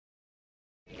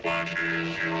What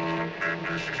is your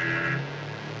industry?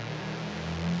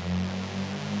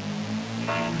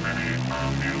 How many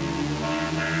of you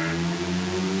are there?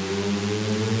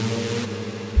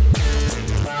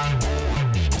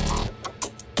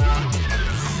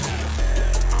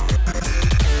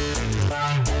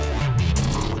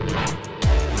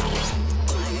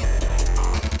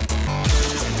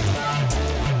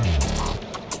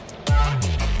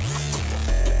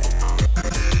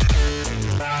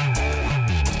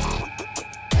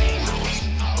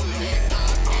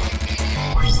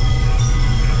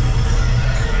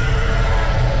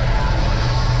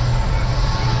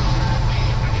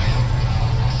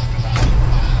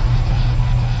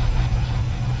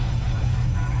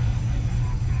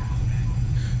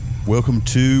 Welcome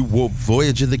to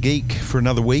Voyage of the Geek for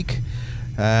another week.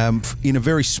 In a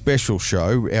very special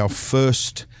show, our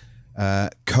first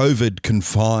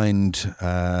COVID-confined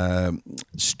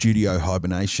studio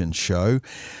hibernation show.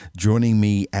 Joining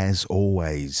me, as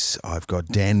always, I've got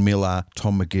Dan Miller,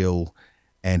 Tom McGill,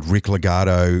 and Rick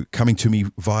Legato coming to me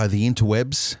via the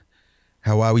interwebs.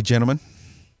 How are we, gentlemen?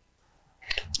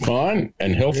 Fine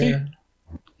and healthy. Yeah.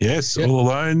 Yes, all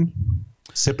alone,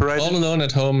 separated, All alone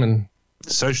at home and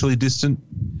socially distant,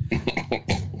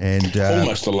 And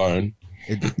Almost alone.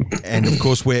 and of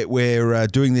course, we're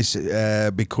doing this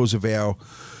because of our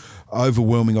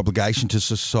overwhelming obligation to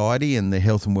society and the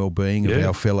health and well-being of Yeah.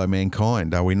 our fellow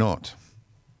mankind. Are we not?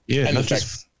 yeah, And not the just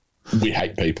fact we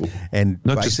hate people. And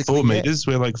not just basically, 4 yeah, meters.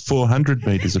 We're like 400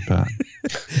 meters apart,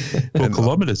 4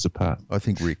 kilometers apart. I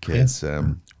think Rick has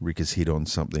hit on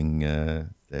something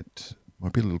that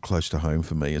might be a little close to home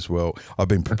for me as well. I've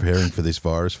been preparing for this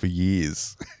virus for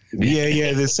years.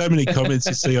 Yeah. There's so many comments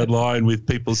you see online with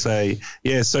people say,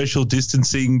 "Yeah, social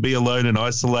distancing, be alone and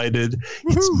isolated.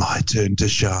 It's my turn to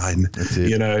shine." That's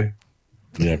it. You know.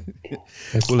 Yeah. Well,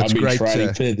 it's I've been great.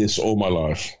 training for this all my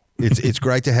life. It's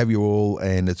great to have you all,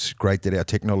 and it's great that our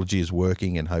technology is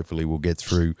working, and hopefully we'll get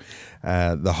through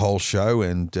the whole show.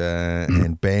 And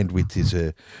bandwidth is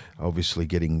obviously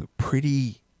getting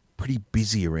pretty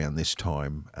busy around this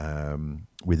time,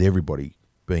 with everybody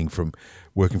being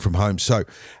working from home. So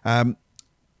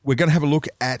we're going to have a look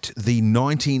at the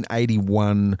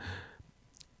 1981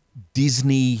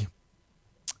 Disney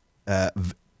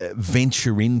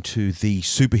venture into the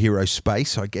superhero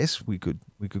space, I guess we could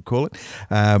call it,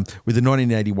 with the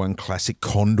 1981 classic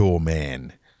Condor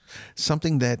Man.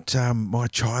 Something that my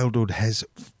childhood has.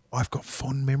 I've got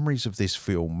fond memories of this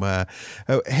film.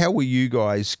 How were you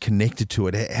guys connected to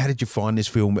it? How did you find this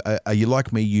film? Are you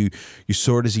like me? You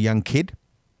saw it as a young kid?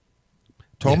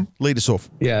 Tom, lead us off.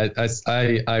 yeah,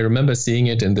 I remember seeing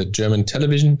it in the German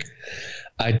television.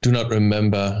 I do not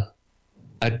remember.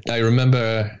 I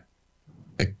remember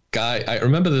a guy. I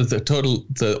remember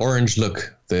the orange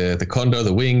look, the condor,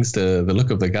 the wings, the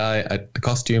look of the guy, the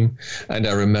costume, and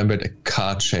I remembered a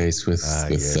car chase with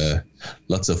yes.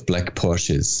 lots of black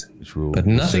Porsches, Which we'll but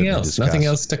nothing certainly else. discuss. Nothing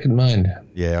else stuck in mind.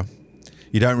 Yeah.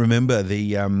 You don't remember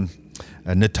the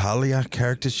Natalia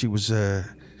character? She was a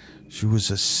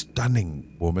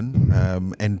stunning woman,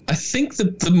 and I think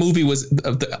the movie was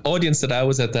the audience that I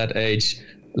was at that age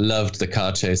loved the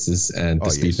car chases and the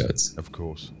speedboats. of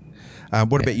course.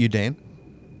 What about you, Dan?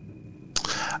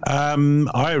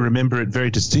 I remember it very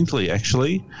distinctly,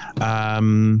 actually.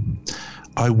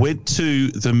 I went to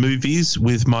the movies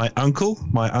with my uncle.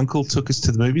 My uncle took us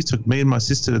to the movies, took me and my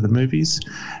sister to the movies,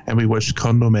 and we watched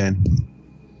Condor Man.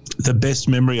 The best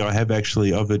memory I have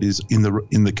actually of it is in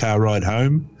the car ride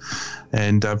home.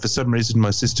 And for some reason,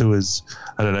 my sister was,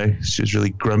 I don't know, she was really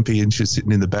grumpy and she was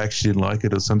sitting in the back. She didn't like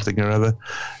it or something or other.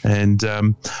 And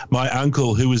my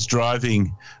uncle, who was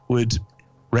driving, would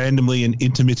randomly and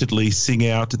intermittently sing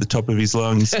out at the top of his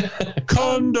lungs,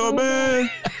 "Condor Man!"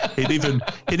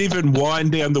 He'd even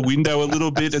wind down the window a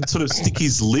little bit and sort of stick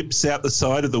his lips out the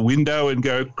side of the window and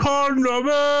go, "Condor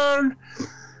Man!"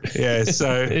 Yeah,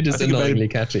 so It is I think annoyingly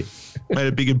catchy. made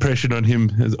a big impression on him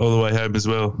all the way home as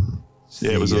well.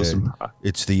 Yeah, it was awesome.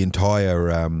 It's the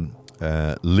entire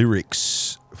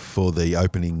lyrics for the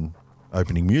opening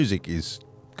music is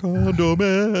Condor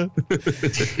Man.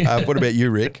 What about you,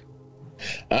 Rick?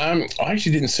 I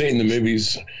actually didn't see it in the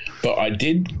movies, but I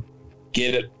did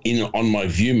get it on my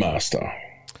ViewMaster.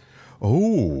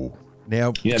 Oh,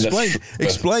 now Yeah,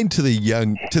 explain to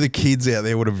the kids out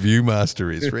there what a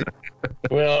ViewMaster is, Rick.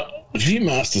 Well,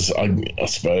 ViewMaster's, I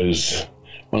suppose,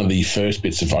 one of the first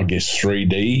bits of, I guess,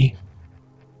 3D.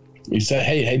 Is that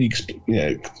how do you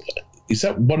is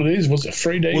that what it is? Was it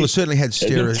 3D? Well, it certainly had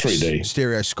 3D.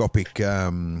 stereoscopic It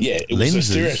was lenses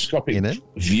a stereoscopic in it.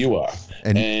 viewer,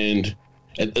 And- and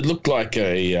it looked like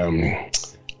a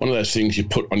one of those things you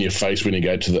put on your face when you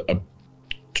go to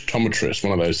optometrist,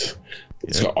 one of those.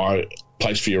 It's got eye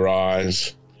place for your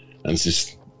eyes, and it's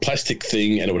this plastic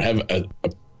thing, and it would have a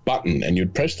button, and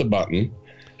you'd press the button,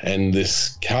 and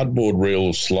this cardboard reel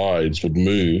of slides would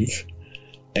move,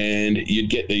 and you'd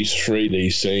get these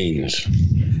 3D scenes.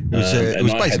 It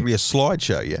was basically a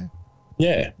slideshow, yeah?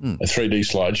 Yeah, a 3D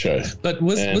slideshow. But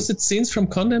was it scenes from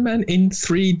Condor Man in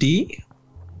 3D?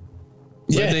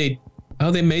 Yeah.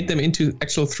 How they made them into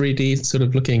actual 3D sort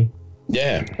of looking.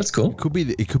 Yeah. That's cool. It could be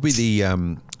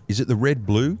the is it the red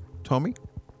blue, Tommy?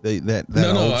 That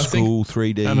No, old I school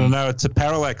 3D. No, it's a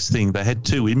parallax thing. They had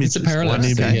two images. It's a parallax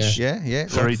One thing, image. Yeah.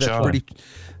 For each eye.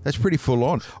 That's pretty full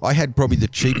on. I had probably the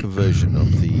cheaper version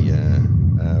of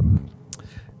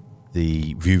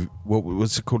the view. What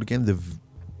was it called again? The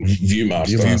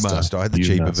Viewmaster. Viewmaster. I had the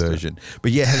cheaper Viewmaster. version,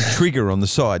 but yeah, it had a trigger on the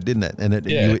side, didn't it? And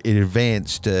it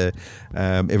advanced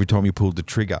every time you pulled the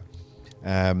trigger.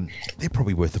 They're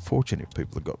probably worth a fortune if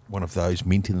people have got one of those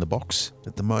mint in the box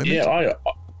at the moment. Yeah,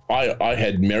 I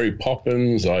had Mary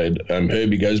Poppins. I had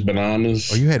Herbie Goes Bananas.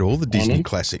 Oh, you had all the Disney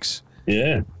classics.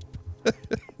 Yeah.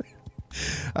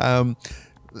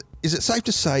 Is it safe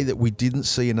to say that we didn't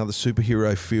see another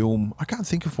superhero film? I can't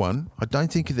think of one. I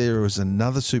don't think there was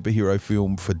another superhero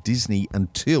film for Disney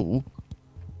until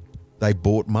they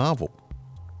bought Marvel.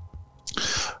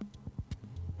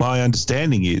 My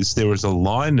understanding is there was a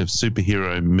line of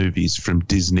superhero movies from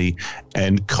Disney,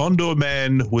 and Condor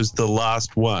Man was the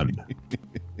last one.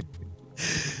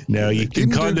 Now you can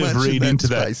Didn't kind do of much in read into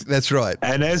space. that. That's right.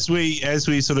 And as we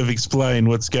sort of explain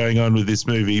what's going on with this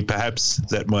movie, perhaps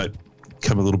that might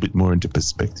come a little bit more into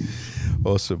perspective.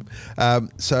 Awesome.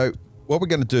 So what we're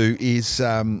going to do is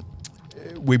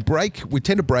we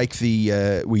tend to break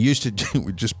the we used to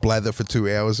we just blather for 2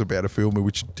 hours about a film,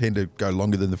 which tend to go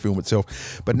longer than the film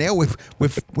itself, but now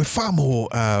we're far more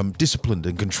disciplined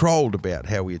and controlled about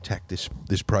how we attack this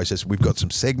process. We've got some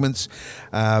segments,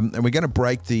 and we're going to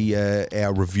break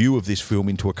our review of this film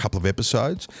into a couple of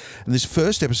episodes. And this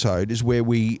first episode is where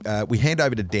we hand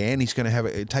over to Dan. He's going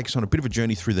to take us on a bit of a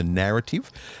journey through the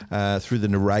narrative, through the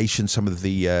narration, some of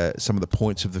the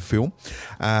points of the film,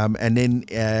 and then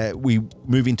we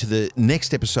move into the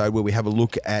next episode where we have a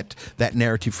look at that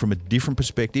narrative from a different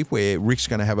perspective, where Rick's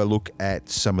going to have a look at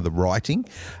some of the writing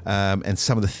and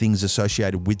some of the things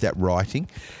associated with that writing.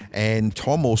 And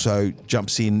Tom also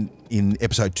jumps in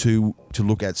episode 2 to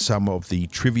look at some of the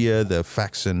trivia, the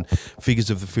facts and figures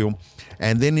of the film.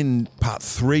 And then in part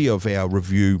 3 of our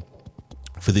review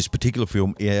for this particular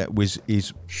film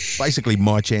is basically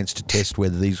my chance to test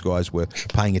whether these guys were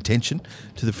paying attention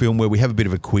to the film, where we have a bit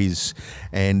of a quiz,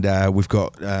 and we've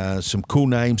got some cool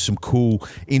names, some cool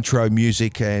intro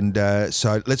music, and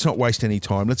so let's not waste any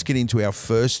time. Let's get into our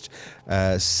first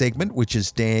segment, which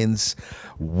is Dan's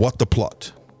What the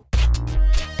Plot.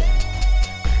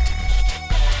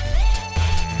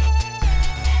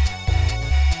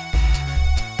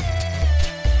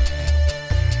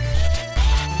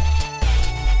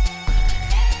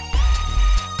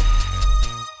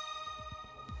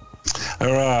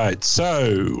 All right,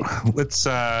 so let's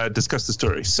discuss the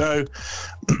story. So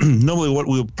normally what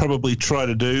we'll probably try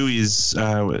to do is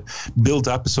build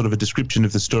up a sort of a description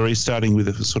of the story, starting with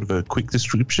a sort of a quick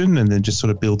description, and then just sort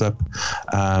of build up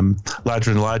larger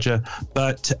and larger,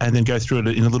 and then go through it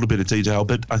in a little bit of detail.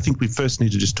 But I think we first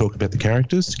need to just talk about the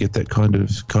characters to get that kind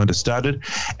of started.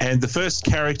 And the first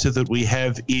character that we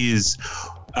have is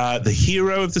the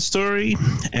hero of the story,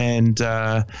 and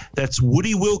that's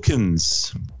Woody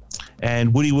Wilkins.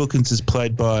 And Woody Wilkins is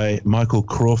played by Michael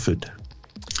Crawford.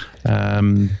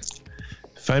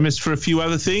 Famous for a few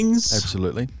other things.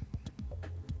 Absolutely.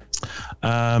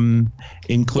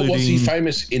 Including... What was he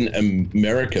famous in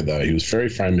America, though? He was very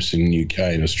famous in the UK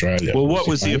and Australia. Well, what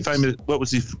was he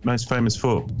most famous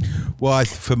for? Well,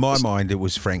 for my mind, it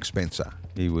was Frank Spencer.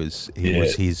 He was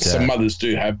his... Some mothers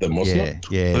do have them, wasn't it?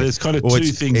 Yeah. Well, there's kind of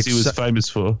two things he was famous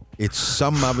for. It's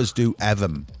Some Mothers Do Have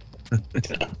Them.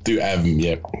 Do have them,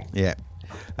 yeah.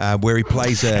 Yeah. Where he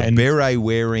plays a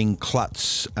beret-wearing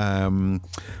klutz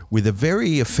with a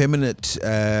very effeminate,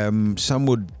 some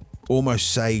would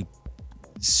almost say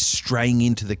straying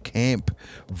into the camp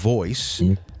voice.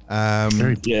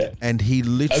 And he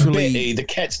literally... Betty, the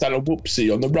cat's done a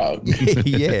whoopsie on the rug.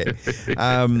 Yeah.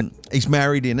 He's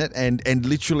married in it and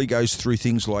literally goes through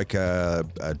things like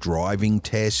a driving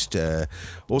test,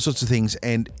 all sorts of things.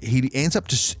 And he ends up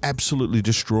just absolutely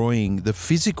destroying the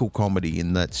physical comedy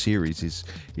in that series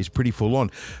is pretty full on.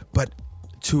 But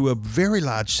to a very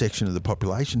large section of the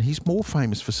population, he's more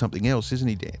famous for something else, isn't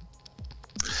he, Dan?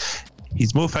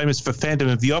 He's more famous for Phantom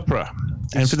of the Opera.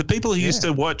 And for the people who used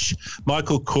to watch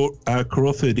Michael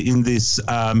Crawford in this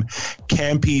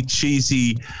campy,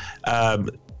 cheesy,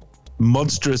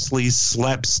 monstrously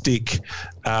slapstick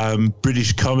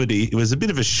British comedy, it was a bit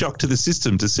of a shock to the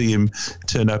system to see him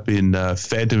turn up in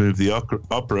Phantom of the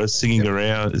Opera singing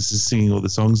around, singing all the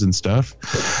songs and stuff.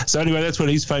 So anyway, that's what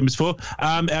he's famous for.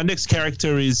 Our next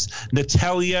character is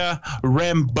Natalia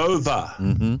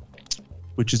Rambova,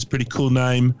 which is a pretty cool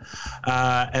name.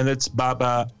 And that's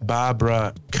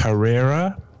Barbara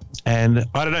Carrera. And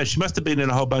I don't know, she must have been in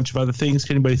a whole bunch of other things.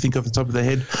 Can anybody think off the top of their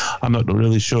head? I'm not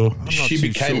really sure. She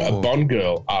became a Bond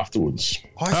girl afterwards.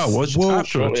 Was well,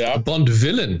 Shortly A after. Bond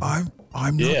villain. I'm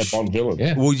not Yeah, sure. Bond villain.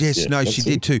 Yeah. Well, yes, Yeah, no, that's she it.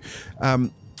 did too.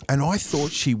 And I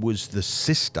thought she was the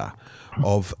sister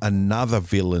of another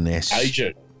villainess.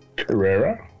 Asia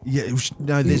Carrera. Yeah,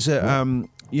 no, there's a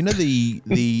you know the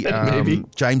Maybe.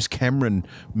 James Cameron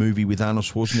movie with Arnold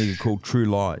Schwarzenegger called True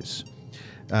Lies.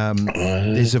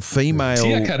 There's a female.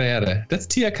 Tia Carrera. That's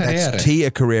Tia Carrera. That's Tia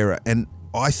Carrera, and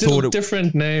I Still thought it.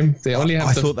 different name. They only have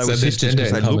I thought they were the sisters gender because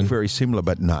in they common. look very similar,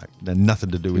 but no,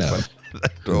 nothing to do with No. that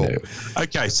at all. No.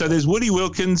 Okay, so there's Woody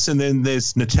Wilkins, and then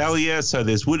there's Natalia. So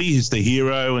there's Woody, who's the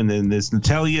hero, and then there's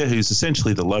Natalia, who's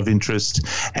essentially the love interest.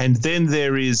 And then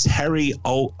there is Harry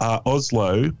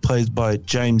Oslo, played by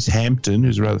James Hampton,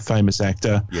 who's a rather famous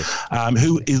actor, Yes.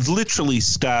 who is literally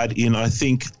starred in, I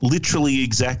think, literally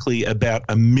exactly about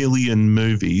 1 million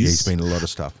movies. Yeah, he's been in a lot of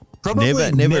stuff. Probably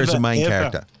never as a main ever.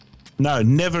 character. No,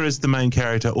 never as the main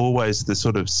character, always the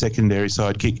sort of secondary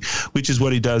sidekick, which is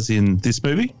what he does in this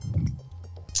movie.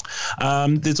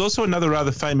 There's also another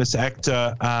rather famous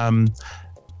actor.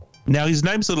 Now, his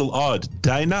name's a little odd.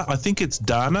 Dana, I think it's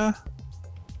Dana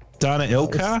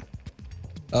Elkar.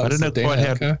 Oh, I don't so know Dana quite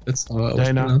how- Elkar? That's how I always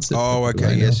Dana. pronounce it. Oh, okay,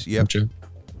 Right now. yes, yep. Sure.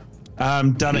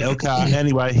 Dana Elkar.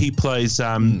 Anyway, he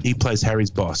plays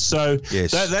Harry's boss. So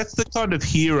Yes. that's the kind of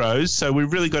heroes. So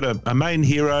we've really got a main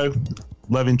hero,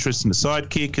 love interest, and a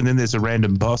sidekick, and then there's a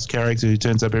random boss character who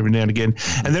turns up every now and again,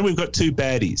 and then we've got two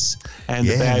baddies. And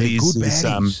Yeah, the they're baddies good is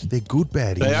baddies. They're good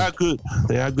baddies. they are good.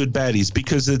 They are good baddies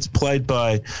because it's played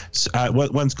by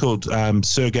one's called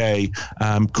Sergei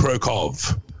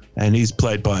Krokov, and he's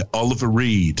played by Oliver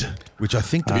Reed. Which I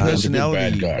think the He's a good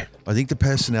personality. bad guy. I think the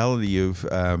personality of.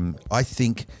 I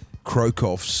think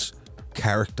Krokov's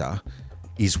character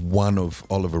is one of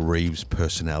Oliver Reeve's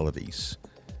personalities.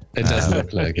 It does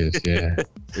look like it, yeah.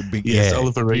 Yes, Yeah.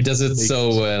 Oliver Reed. He does it so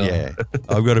well. Yeah,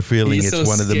 I've got a feeling He's it's so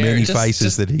one of the scared. many Just-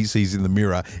 faces that he sees in the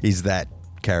mirror is that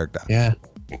character. Yeah.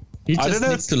 He I just don't know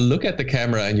needs to look at the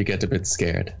camera and you get a bit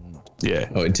scared Yeah.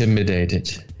 or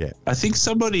intimidated. I think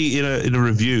somebody in a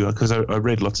review, because I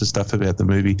read lots of stuff about the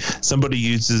movie, somebody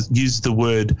used the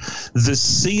word "the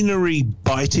scenery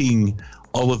biting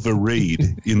Oliver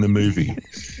Reed" in the movie,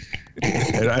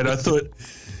 and I thought,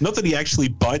 not that he actually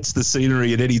bites the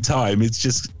scenery at any time. It's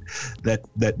just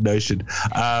that notion.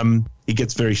 He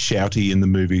gets very shouty in the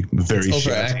movie, very It's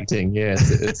shouty. overacting, yeah.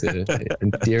 It's an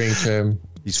endearing term.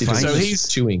 He's See, there's famous. no So he's-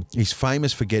 chewing. He's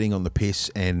famous for getting on the piss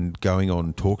and going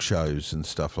on talk shows and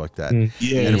stuff like that.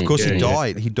 Yeah, And of course, yeah, he yeah.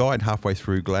 died. He died halfway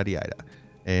through Gladiator,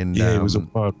 and Yeah, he was a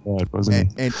pirate,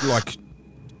 wasn't he? and like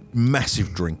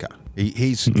massive drinker.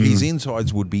 His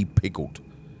insides would be pickled.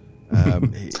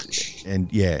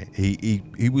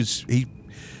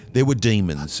 There were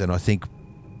demons, and I think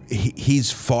his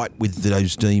fight with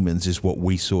those demons is what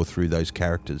we saw through those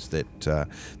characters that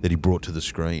he brought to the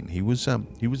screen. He was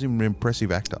an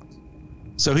impressive actor.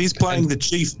 So he's playing the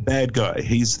chief bad guy.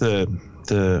 He's the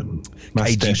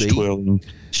mustache KGB. twirling,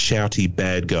 shouty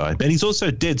bad guy. But he's also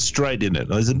dead straight in it.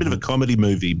 It's a bit of a comedy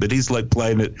movie, but he's like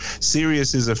playing it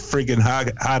serious as a friggin'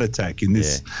 heart attack in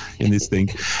this thing.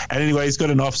 And anyway, he's got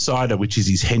an offsider, which is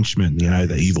his henchman. You know,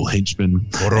 the evil henchman.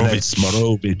 And that's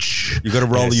Morovich. You got to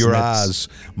roll Yes, your that's R's,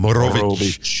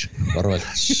 Morovich.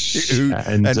 Morovich. Who-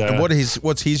 And, and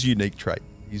what's his unique trait?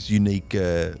 His unique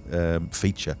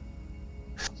feature?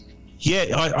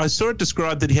 Yeah, I saw it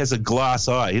described that he has a glass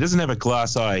eye. He doesn't have a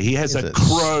glass eye. He has He has a a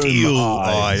chrome steel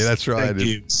eye. eye, that's right. Thank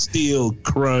you. Steel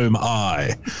chrome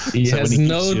eye. He So has when he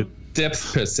no hits you-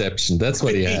 depth perception. That's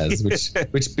what he has,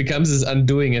 which becomes his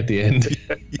undoing at the end.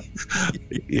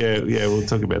 Yeah, we'll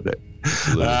talk about that.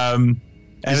 And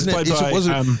it's played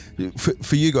by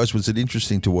for you guys, was it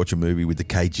interesting to watch a movie with the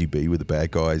KGB, with the bad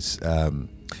guys,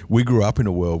 we grew up in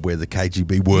a world where the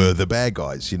KGB were the bad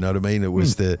guys. You know what I mean? It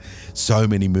was so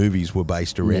many movies were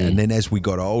based around. And then as we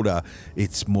got older,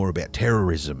 it's more about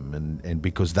terrorism and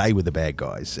because they were the bad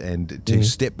guys. And to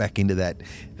step back into that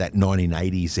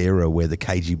 1980s era where the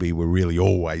KGB were really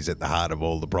always at the heart of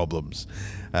all the problems.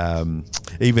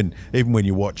 Even when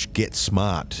you watch Get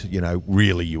Smart, you know,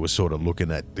 really you were sort of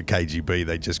looking at the KGB.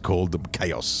 They just called them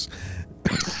chaos.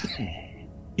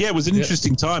 Yeah, it was an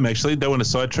interesting time, actually. Don't want to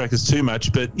sidetrack us too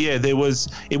much, but yeah, it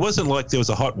wasn't like there was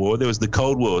a hot war, there was the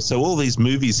Cold War. So all these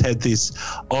movies had this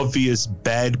obvious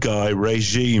bad guy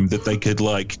regime that they could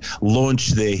like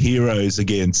launch their heroes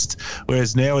against.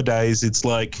 Whereas nowadays it's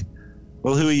like,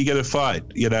 well, who are you going to fight?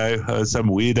 You know, some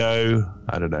weirdo?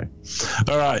 I don't know.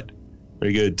 All right.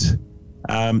 Very good.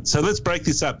 So let's break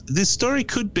this up. This story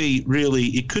could be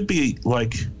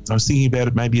like, I was thinking about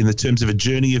it maybe in the terms of a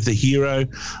journey of the hero.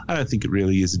 I don't think it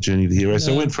really is a journey of the hero. No.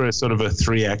 So I went for a sort of a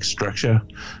 3-act structure.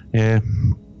 Yeah.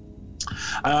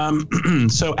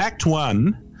 So Act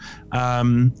 1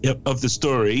 of the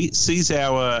story sees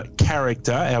our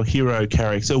hero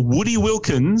character, Woody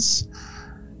Wilkins.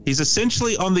 He's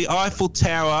essentially on the Eiffel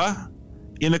Tower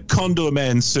in a Condor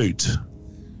Man suit.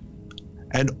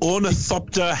 An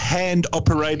ornithopter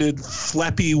hand-operated,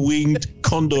 flappy-winged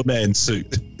Condor Man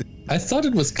suit. I thought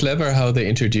it was clever how they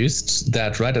introduced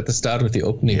that right at the start with the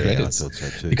opening credits. I thought so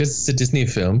too. Because it's a Disney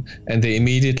film, and they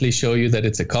immediately show you that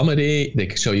it's a comedy. They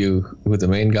show you who the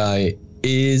main guy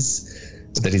is,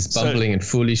 that he's bumbling and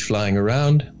foolish flying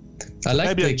around. I like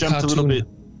maybe I jumped a little bit.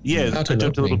 Yeah, I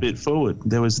jumped a little bit forward.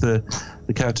 There was the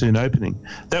cartoon opening.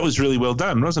 That was really well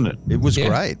done, wasn't it? It was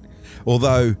great.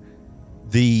 Although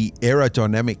the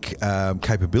aerodynamic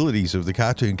capabilities of the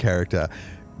cartoon character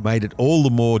made it all the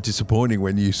more disappointing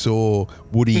when you saw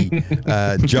Woody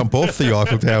jump off the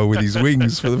Eiffel Tower with his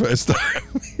wings for the first time.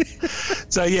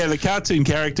 So, yeah, the cartoon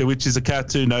character, which is a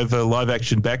cartoon over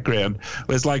live-action background,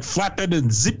 was like flapping and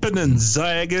zipping and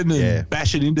zagging and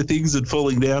bashing into things and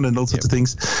falling down and all sorts of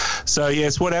things. So,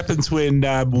 yes, what happens when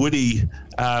Woody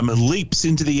leaps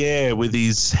into the air with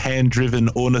his hand-driven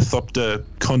ornithopter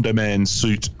Condor Man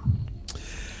suit?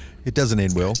 It doesn't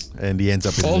end well, and he ends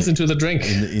up falls into the drink.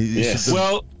 Is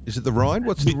it the Rhine?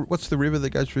 What's the river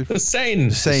that goes through? The Seine.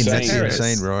 The Seine. That's it. The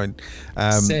Seine, Rhine.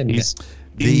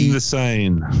 He's in the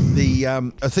Seine.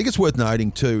 I think it's worth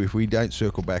noting too, if we don't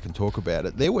circle back and talk about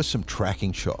it, there were some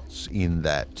tracking shots in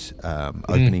that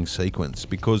opening sequence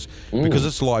because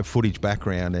it's live footage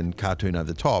background and cartoon over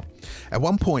the top. At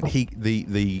one point,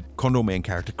 the Condor Man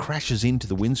character crashes into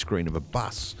the windscreen of a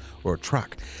bus or a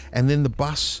truck, and then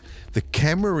the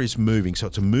camera is moving, so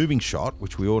it's a moving shot,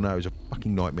 which we all know is a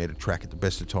fucking nightmare to track at the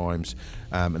best of times,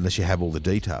 unless you have all the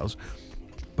details.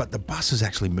 But the bus is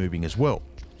actually moving as well.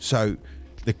 So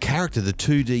the character, the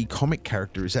 2D comic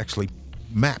character, is actually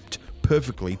mapped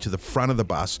perfectly to the front of the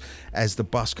bus as the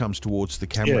bus comes towards the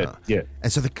camera. Yeah.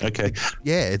 And so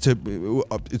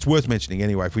it's worth mentioning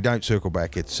anyway. If we don't circle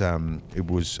back, I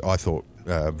thought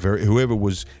whoever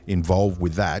was involved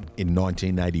with that in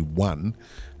 1981,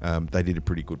 they did a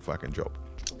pretty good fucking job.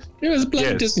 It was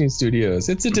bloody Disney Studios.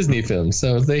 It's a Disney film,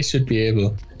 so they should be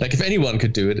able. Like, if anyone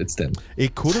could do it, it's them.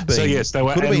 It could have been. So yes, they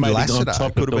were animating on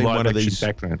top of the live action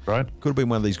background, right? Could have been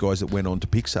one of these guys that went on to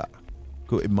Pixar.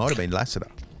 It might have been Lasseter.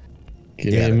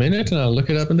 Give me a minute, and I'll look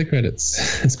it up in the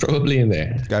credits. It's probably in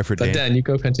there. Go for it, Dan. Dan, you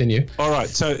go continue. All right.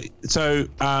 So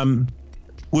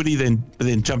Woody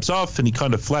then jumps off, and he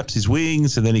kind of flaps his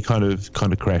wings, and then he kind of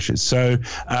crashes. So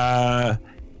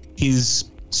his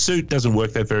suit doesn't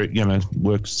work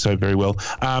works so very well.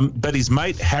 But his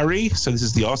mate Harry, so this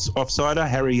is the offsider,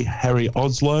 Harry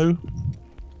Oslo,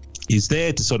 is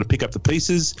there to sort of pick up the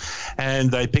pieces,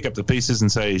 and they pick up the pieces and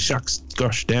say, "Shucks,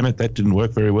 gosh, damn it, that didn't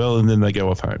work very well," and then they go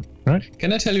off home. Right?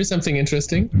 Can I tell you something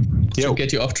interesting to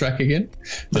get you off track again?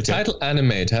 The title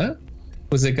animator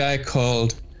was a guy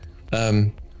called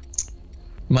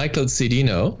Michael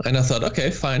Cedeno, and I thought, okay,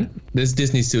 fine. There's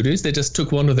Disney Studios. They just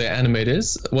took one of their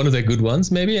animators, one of their good ones,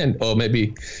 maybe, or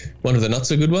maybe one of the not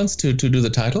so good ones to do the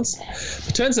titles.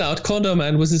 It turns out Condor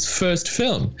Man was his first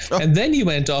film, and then he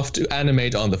went off to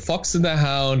animate on The Fox and the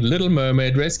Hound, Little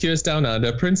Mermaid, Rescuers Down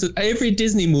Under, Princess. Every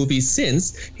Disney movie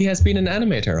since he has been an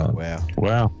animator on.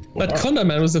 Wow. But Condor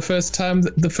Man was the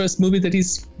first movie that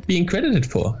he's being credited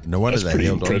for. No wonder they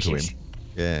held on to him.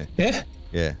 Yeah.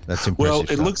 Yeah, that's impressive. Well,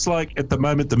 it looks like at the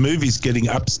moment the movie's getting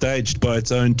upstaged by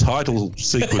its own title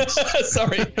sequence.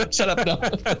 Sorry, shut up now.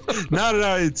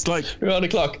 No, it's like... We're on the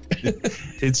clock.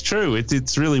 It's true.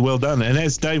 It's really well done. And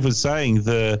as Dave was saying,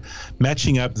 the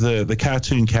matching up the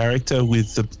cartoon character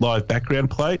with the live background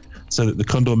plate so that the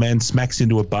Condor Man smacks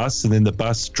into a bus and then the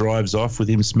bus drives off with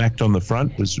him smacked on the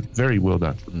front was very well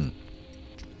done.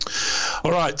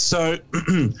 All right, so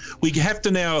we have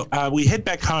to now we head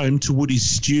back home to Woody's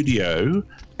studio,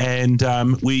 and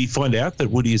we find out that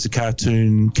Woody is a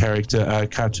cartoon character,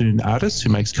 cartoon artist who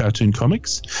makes cartoon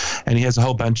comics, and he has a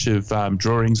whole bunch of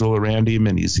drawings all around him,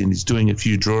 and he's doing a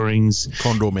few drawings.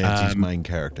 Condor Man's his main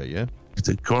character, yeah?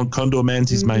 Condor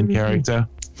Man's his main character.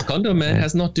 Condor Man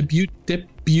has not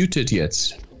debuted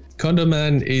yet. Condor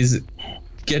Man is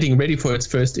getting ready for its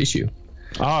first issue.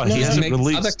 Oh, he hasn't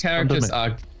released. Other characters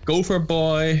are Gopher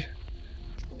Boy,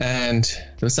 and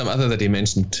there was some other that he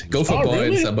mentioned. Gopher Boy really?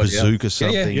 and somebody Bazooka else.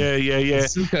 something. Yeah.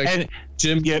 Bazooka And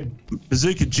Jim. yeah,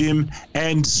 Bazooka Jim,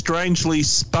 and strangely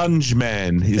Sponge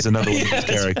Man is another one of his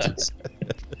characters.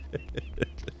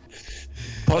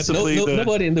 Possibly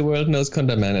Nobody in the world knows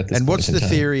Condor Man at this And point what's in the time.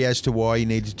 theory as to why he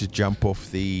needed to jump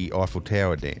off the Eiffel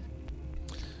Tower, Dan?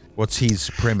 What's his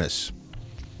premise?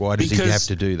 Why does he Because- have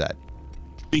to do that?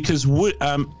 because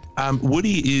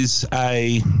Woody is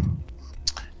a,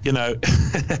 you know,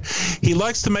 he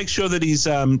likes to make sure that his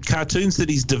cartoons that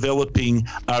he's developing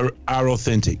are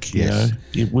authentic. You Yes. know,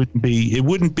 it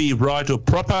wouldn't be right or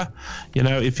proper, you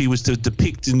know, if he was to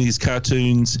depict in his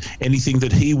cartoons anything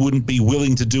that he wouldn't be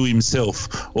willing to do himself,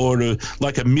 or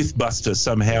like a MythBuster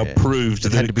somehow proved It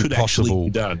that had it to be could actually possible be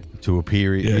done. to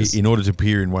appear. Yes. In order to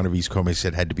appear in one of his comics,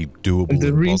 it had to be doable. And the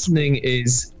and possible. reasoning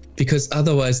is because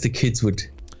otherwise the kids wouldn't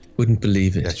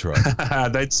believe it. That's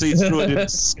right. They'd see through it in a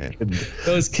second.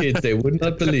 Those kids, they would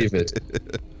not believe it.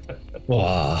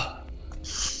 Wow.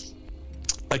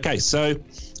 Okay, so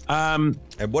And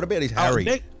what about his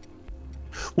Harry?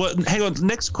 Well, hang on.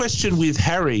 Next question with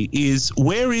Harry is,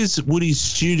 where is Woody's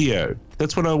studio?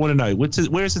 That's what I want to know.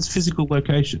 Where is its physical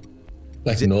location?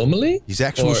 Like normally? His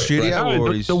actual Or- studio, No, or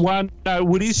the, his? the one, no,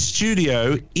 Woody's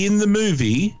studio in the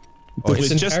movie. Oh, It's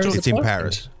in Harry's it's in apartment.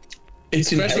 Paris.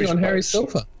 It's in crashing Harry's on Harry's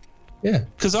place. sofa. Yeah.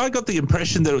 Because I got the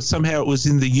impression that somehow it was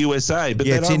in the USA, but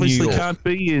Yeah, that it's in New obviously York. can't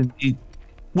be in.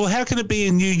 Well, how can it be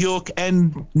in New York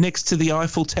and next to the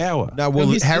Eiffel Tower? No, well,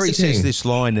 he's Harry visiting. says this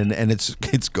line, and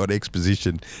it's got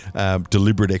exposition,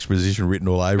 deliberate exposition written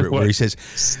all over it, where he says,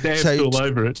 Stamped all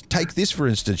over it. Take this for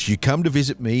instance. You come to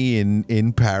visit me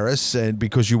in Paris, and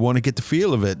because you want to get the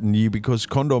feel of it, and because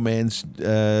Condor Man's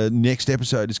next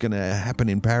episode is going to happen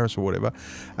in Paris or whatever.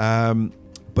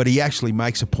 But he actually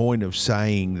makes a point of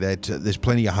saying that there's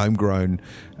plenty of homegrown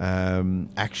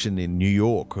action in New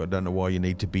York. I don't know why you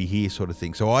need to be here, sort of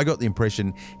thing. So I got the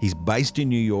impression he's based in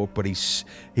New York, but he's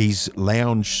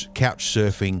couch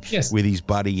surfing Yes. with his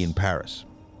buddy in Paris.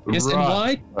 Yes,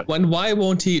 Right. and why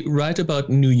won't he write about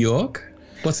New York?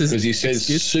 What's his Because he says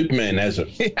excuse? Superman has it.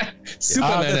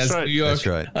 Superman that's has right. New York That's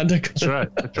right. under That's right.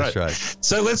 That's right. That's right.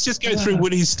 So let's just go through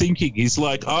what he's thinking. He's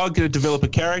like, oh, I'm going to develop a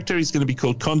character. He's going to be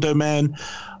called Condor Man.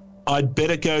 I'd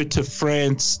better go to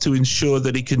France to ensure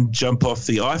that he can jump off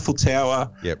the Eiffel Tower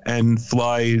Yep. and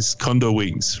fly his condor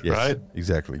wings, Yes, right?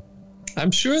 exactly. I'm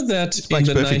sure that in makes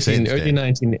the perfect sense, early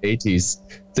Dan. 1980s,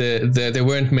 there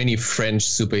weren't many French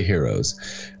superheroes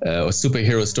or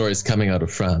superhero stories coming out of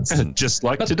France. Just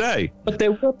like today. But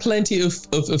there were plenty of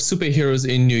superheroes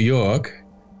in New York.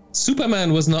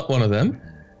 Superman was not one of them,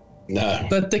 No.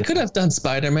 but they could have done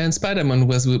Spider-Man. Spider-Man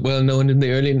was well known in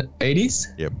the early 80s.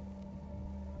 Yep.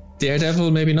 Daredevil,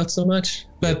 maybe not so much,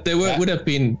 but there would have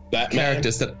been Batman.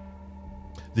 characters that.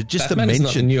 Just Batman is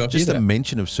not in New York the either.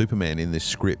 mention of Superman in this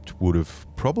script would have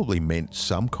probably meant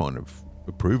some kind of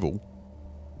approval.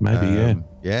 Maybe, yeah.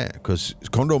 Yeah, because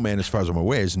Condor Man, as far as I'm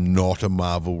aware, is not a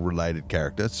Marvel-related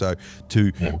character. So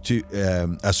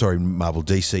Marvel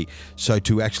DC. So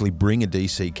to actually bring a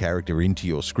DC character into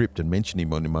your script and mention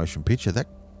him on your motion picture, that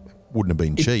wouldn't have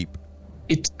been cheap.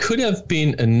 It could have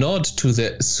been a nod to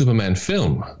the Superman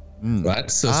film,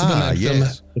 right? So Superman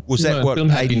yes. film. Was that Superman what, film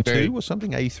had been 82 or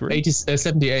something? 83?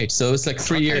 78. So it's like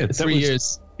three Okay, that was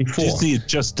years before. Disney had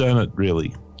just done it,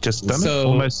 really. Just done it? So-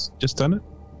 Almost just done it?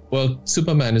 Well,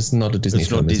 Superman is not a Disney It's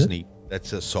film, not is it? Disney.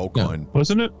 That's a Soulkind.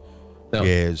 Wasn't it? No.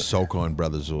 Yeah, Soulkind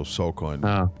Brothers or Soulkind.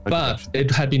 Oh, okay. But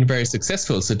it had been very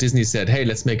successful. So Disney said, hey,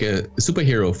 let's make a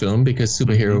superhero film because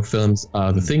superhero films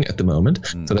are the thing at the moment.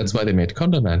 So that's why they made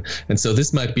Condor Man. And so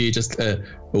this might be just a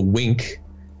wink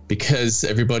because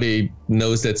everybody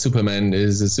knows that Superman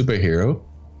is a superhero.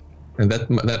 And that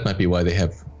might be why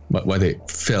they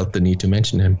felt the need to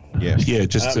mention him. Yeah. Yeah,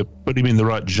 just to put him in the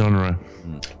right genre.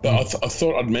 But I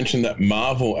thought I'd mention that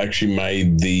Marvel actually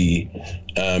made the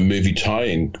movie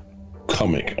tie-in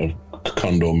comic of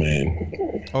Condor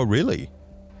Man. Oh, really?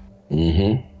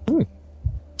 Mm-hmm.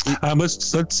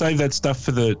 Let's save that stuff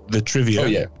for the trivia. Oh,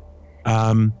 yeah.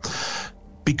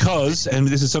 Because, and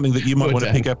this is something that you might Good want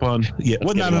to Dan. pick up on. Yeah.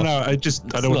 Well, no. I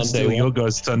don't want to steal your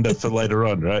guys' thunder for later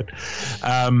on, right?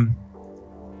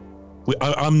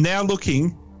 I'm now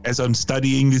looking, as I'm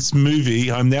studying this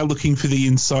movie, I'm now looking for the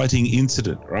inciting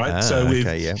incident, right? So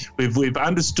we've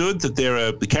understood that there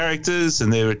are the characters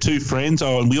and there are two friends.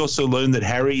 Oh, and we also learned that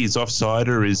Harry is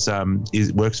offsider,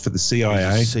 is works for the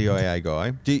CIA. He's a CIA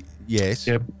guy. Yes.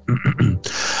 Yep.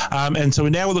 And so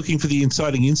now we're looking for the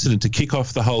inciting incident to kick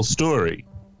off the whole story.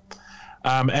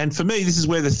 And for me, this is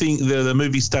where the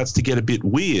movie starts to get a bit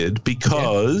weird,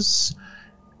 because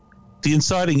the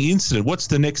inciting incident, what's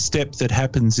the next step that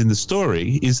happens in the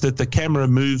story, is that the camera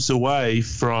moves away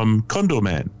from Condor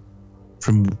Man,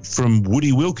 from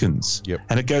Woody Wilkins,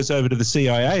 and it goes over to the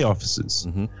CIA offices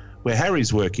where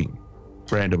Harry's working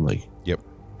randomly. Yep.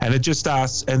 And it just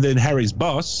asks, and then Harry's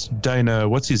boss, Dana,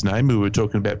 what's his name, who we were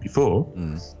talking about before?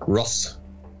 Ross.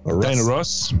 Dana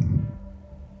Ross.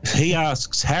 He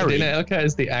asks Harry. Dana Elka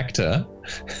is the actor.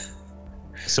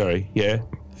 Sorry,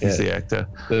 he's the actor.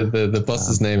 The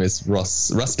boss's name is Russ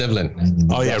Devlin.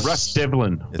 Oh yeah, Russ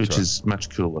Devlin, which is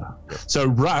much cooler. So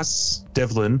Russ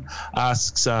Devlin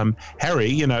asks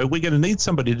Harry, we're going to need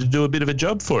somebody to do a bit of a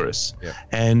job for us,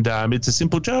 and it's a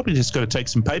simple job. You just got to take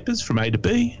some papers from A to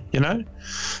B, But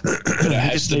it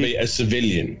has to be a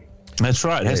civilian. That's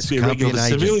right. It has to be a regular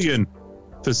civilian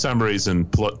for some reason.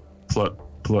 Plot.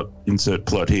 Insert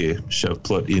plot here. Show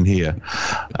plot in here.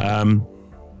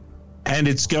 And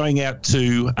it's going out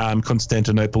to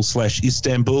Constantinople /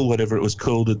 Istanbul, whatever it was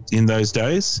called in those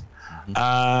days.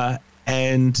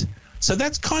 And so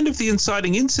that's kind of the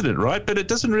inciting incident, right? But it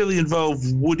doesn't really involve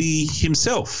Woody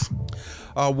himself.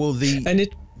 Oh, well,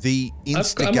 the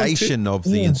instigation of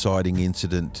the inciting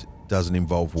incident doesn't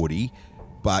involve Woody,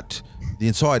 but the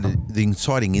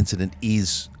inciting incident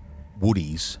is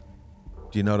Woody's.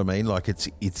 Do you know what I mean? Like it's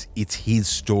his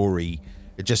story.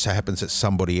 It just so happens that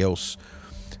somebody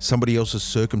else's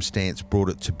circumstance brought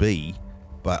it to be,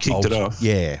 but kicked it off.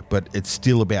 Yeah, but it's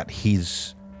still about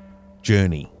his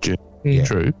journey. True.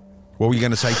 What were you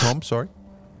going to say, Tom? Sorry.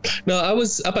 No,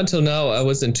 up until now, I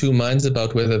was in two minds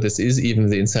about whether this is even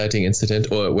the inciting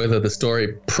incident or whether the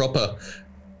story proper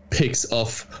picks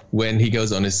off when he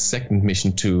goes on his second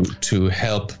mission to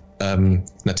help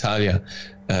Natalia.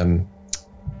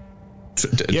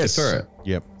 Defer.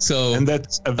 Yep. So, and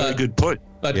that's a very good point.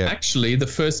 But actually,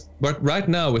 right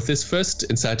now with this first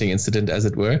inciting incident, as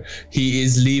it were, he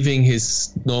is leaving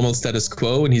his normal status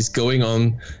quo and he's going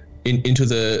on into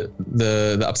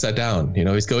the upside down.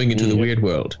 He's going into the weird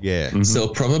world. Yeah. Mm-hmm. So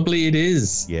probably it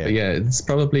is. Yeah. It's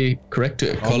probably correct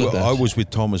to call it that. I was with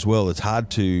Tom as well. It's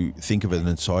hard to think of an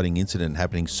inciting incident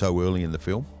happening so early in the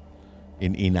film.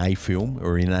 In a film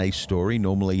or in a story,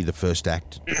 normally the first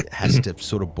act has to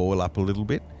sort of boil up a little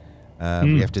bit.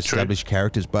 We have to establish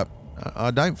characters, but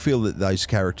I don't feel that those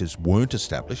characters weren't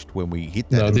established when we hit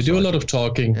that. No, they do a lot of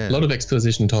talking, a lot of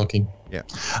exposition talking. Yeah.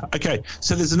 Okay,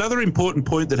 so there's another important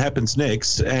point that happens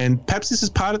next, and perhaps this is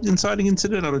part of the inciting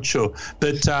incident, I'm not sure.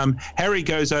 But Harry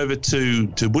goes over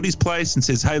to Woody's place and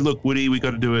says, hey, look, Woody, we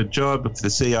got to do a job for the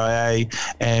CIA,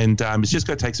 and he's just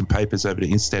got to take some papers over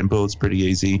to Istanbul. It's pretty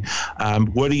easy.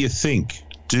 What do you think?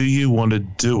 Do you want to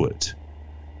do it?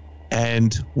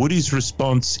 And Woody's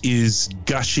response is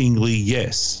gushingly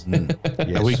yes.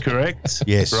 Yes. Are we correct?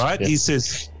 Yes. Right? Yes. He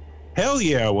says, hell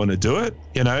yeah, I want to do it.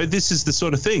 This is the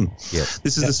sort of thing. Yep.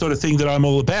 This is the sort of thing that I'm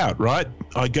all about, right?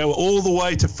 I go all the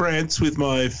way to France with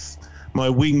my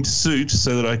winged suit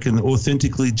so that I can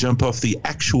authentically jump off the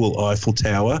actual Eiffel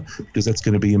Tower, because that's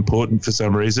going to be important for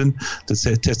some reason to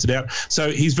test it out. So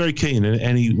he's very keen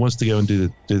and he wants to go and do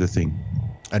the thing.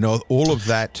 And all of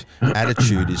that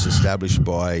attitude is established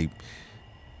by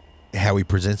how he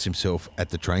presents himself at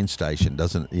the train station,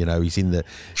 doesn't? He's in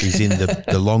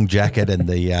the long jacket and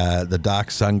the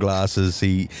dark sunglasses.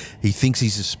 He thinks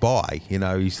he's a spy.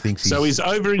 He's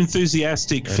over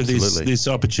enthusiastic for this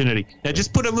opportunity. Now,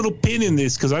 just put a little pin in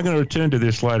this, because I'm going to return to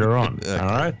this later on. Okay. All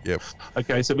right. Yep.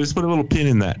 Okay, so let's put a little pin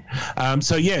in that.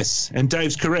 So yes, and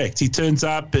Dave's correct. He turns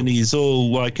up and he's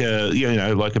all like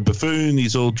a buffoon.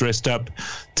 He's all dressed up,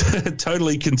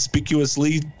 totally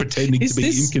conspicuously, pretending to be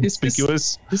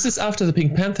inconspicuous. This is after the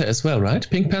Pink Panther as well, right?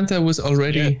 Pink Panther was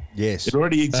already... Yes. It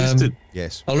already existed.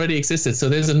 Yes. Already existed. So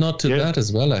there's a nod to that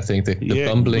as well, I think. The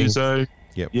bumbling... Clouseau.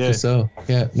 Yep. Yeah. So,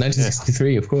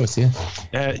 1963, of course,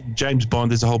 James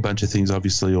Bond, there's a whole bunch of things,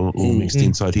 obviously, all mixed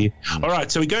inside here. All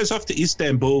right, so he goes off to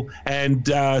Istanbul, and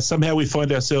somehow we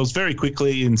find ourselves very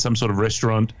quickly in some sort of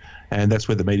restaurant, and that's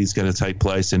where the meeting's going to take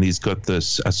place, and he's got a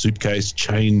suitcase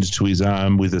chained to his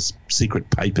arm with secret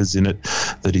papers in it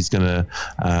that he's going to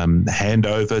hand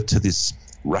over to this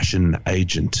Russian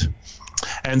agent.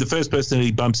 And the first person that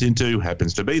he bumps into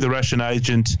happens to be the Russian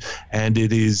agent, and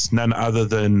it is none other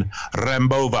than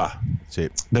Rambova. That's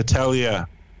it. Natalia,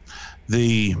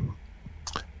 the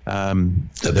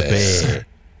The bear.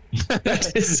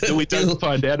 That is that we don't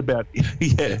find out about.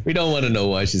 Yeah. We don't want to know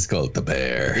why she's called the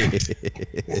bear.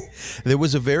 There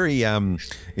was a very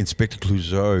Inspector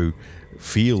Clouseau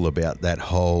feel about that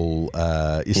whole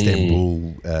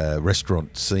Istanbul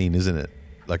restaurant scene, isn't it?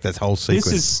 Like that whole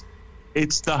sequence.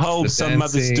 It's the whole, The some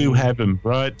mothers dancing. do have them,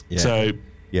 right? Yeah. So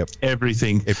Yep.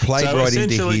 everything. It played So right into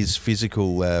essentially- his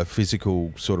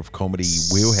physical sort of comedy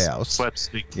wheelhouse.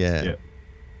 Slapstick. Yeah.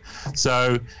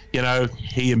 So,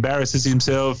 he embarrasses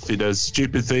himself. He does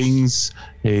stupid things.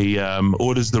 He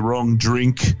orders the wrong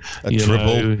drink. A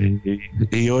triple.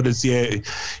 He orders, he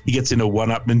gets in a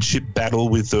one-upmanship battle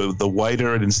with the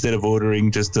waiter, and instead of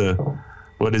ordering just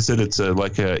what is it? It's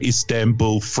like a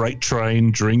Istanbul freight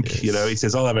train drink. Yes. He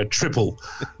says, I'll have a triple,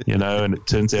 and it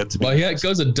turns out to be. Well, yeah, it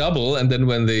goes a double, and then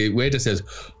when the waiter says,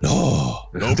 "No,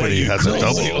 Nobody has a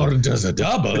nobody double. orders a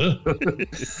double," He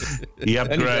and he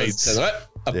upgrades. goes, "What?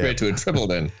 Upgrade to a triple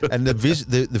then." And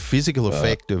the physical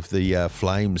effect of the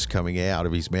flames coming out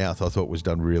of his mouth, I thought was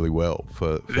done really well.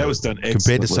 That was done compared to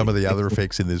excellently. some of the other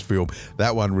effects in this film.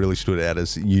 That one really stood out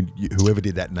as whoever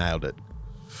did that nailed it.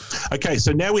 Okay,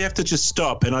 so now we have to just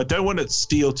stop, and I don't want to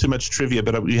steal too much trivia,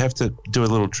 but we have to do a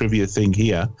little trivia thing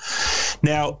here.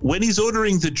 Now, when he's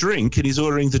ordering the drink and he's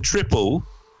ordering the triple,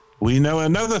 we know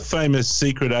another famous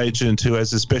secret agent who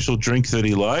has a special drink that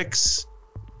he likes.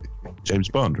 James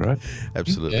Bond, right?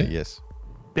 Absolutely, Okay. yes.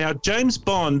 Now, James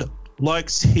Bond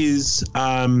likes his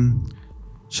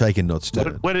Shaken, not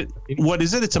stirred. what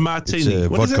is it? It's a martini. It's a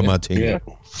What is vodka it? martini. Yeah.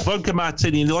 Vodka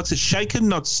martini, and he likes it shaken,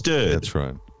 not stirred. That's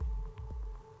right.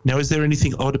 Now, is there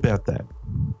anything odd about that?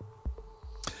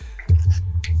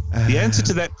 The answer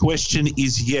to that question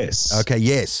is yes. Okay,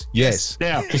 yes.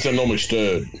 Now, Because they're normally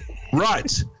stirred.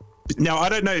 right. Now, I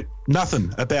don't know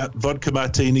nothing about vodka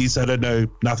martinis. I don't know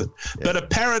nothing. But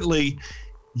apparently,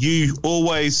 you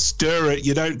always stir it.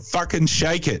 You don't fucking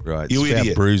shake it. Right. You it's about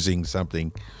idiot. bruising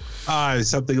something.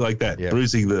 Something like that. Yeah.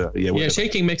 Bruising the... Yeah, Yeah, whatever.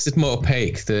 shaking makes it more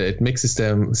opaque. It mixes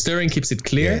them. Stirring keeps it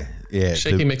clear. Yeah.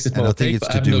 Shaking makes it and more I think opaque. it's but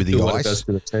to I have do no with the clue what it ice. does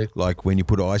to the taste. Like when you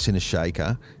put ice in a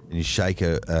shaker and you shake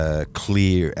a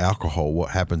clear alcohol,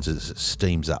 what happens is it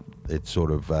steams up. It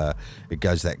sort of it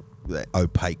goes that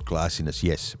opaque glassiness.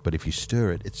 Yes, but if you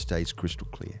stir it, it stays crystal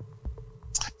clear.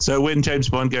 So when James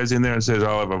Bond goes in there and says,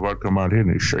 "I'll have a vodka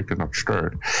martini," shaken, not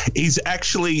stirred, he's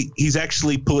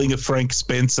actually pulling a Frank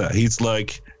Spencer. He's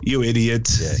like, "You idiot!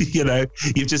 Yeah.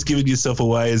 You've just given yourself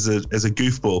away as a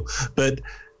goofball."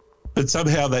 But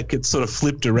somehow that gets sort of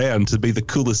flipped around to be the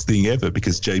coolest thing ever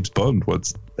because James Bond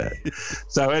wants that.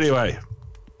 So anyway,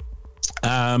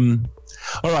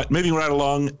 all right, moving right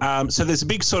along. So there's a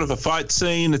big sort of a fight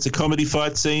scene. It's a comedy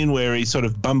fight scene where he's sort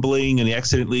of bumbling and he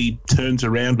accidentally turns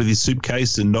around with his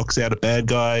suitcase and knocks out a bad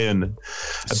guy, and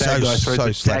a bad guy throws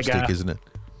a slapstick, dagger. isn't it?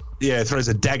 Yeah, throws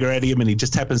a dagger at him, and he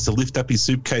just happens to lift up his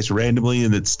suitcase randomly,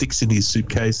 and it sticks in his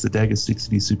suitcase. The dagger sticks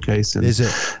in his suitcase. And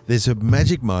There's a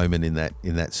magic moment in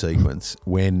that sequence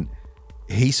when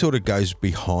he sort of goes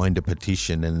behind a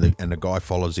petition and the guy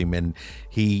follows him, and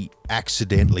he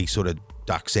accidentally sort of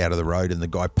ducks out of the road, and the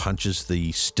guy punches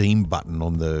the steam button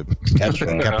on the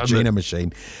cappuccino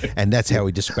machine, and that's how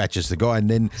he dispatches the guy. And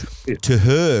then to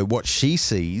her, what she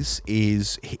sees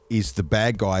is the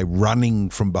bad guy running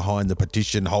from behind the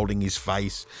petition, holding his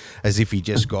face as if he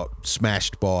just got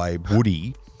smashed by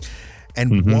Woody.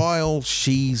 And while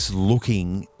she's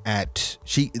looking at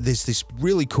there's this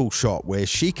really cool shot where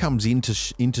she comes into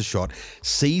shot,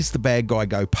 sees the bad guy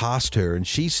go past her, and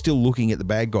she's still looking at the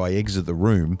bad guy exit the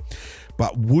room,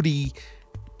 but Woody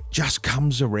just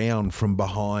comes around from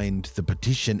behind the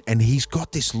petition, and he's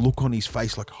got this look on his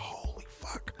face like, holy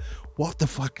fuck, what the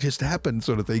fuck just happened,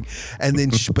 sort of thing. And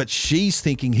then but she's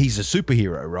thinking he's a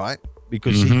superhero, right?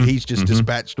 Because he's just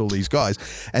dispatched all these guys.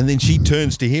 And then she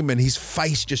turns to him and his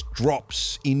face just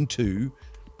drops into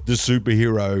the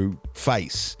superhero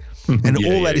face. And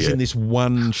all that is in this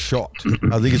one shot.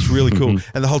 I think it's really cool.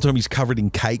 And the whole time he's covered in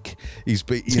cake. He's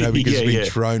been, because he's been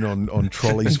thrown on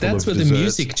trolleys And full that's of where the desserts.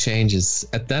 music changes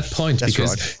at that point. That's because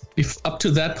right. if up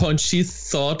to that point she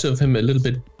thought of him a little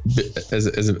bit as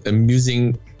an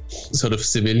amusing sort of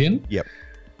civilian. Yep.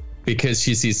 Because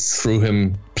she sees through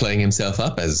him playing himself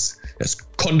up as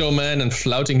Condo Man and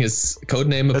flouting his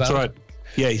codename about. That's right.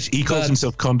 Yeah, he calls But-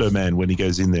 himself Condo Man when he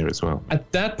goes in there as well.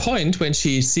 At that point, when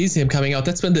she sees him coming out,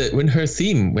 that's when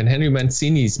when Henry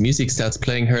Mancini's music starts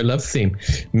playing her love theme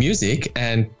music,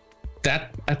 and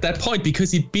that at that point,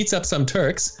 because he beats up some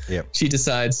Turks, Yep. she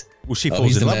decides. Well, she Oh, falls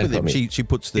he's in the love man with for him. me. She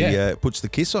puts the Yeah. puts the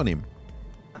kiss on him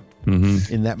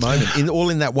in that moment. All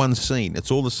in that one scene.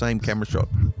 It's all the same camera shot.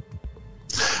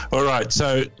 All right,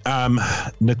 so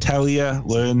Natalia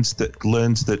learns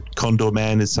that Condor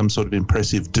Man is some sort of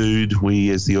impressive dude. We,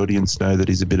 as the audience, know that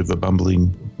he's a bit of a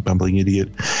bumbling idiot,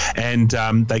 and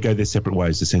they go their separate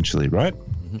ways, essentially, right?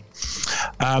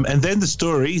 Mm-hmm. And then the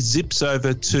story zips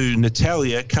over to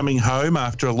Natalia coming home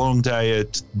after a long day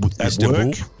at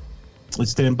work.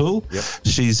 Istanbul. Yep.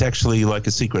 She's actually like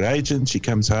a secret agent. She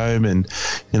comes home and,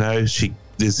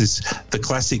 there's the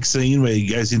classic scene where he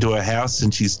goes into her house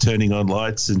and she's turning on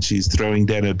lights and she's throwing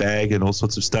down her bag and all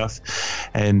sorts of stuff.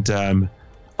 And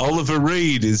Oliver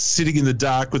Reed is sitting in the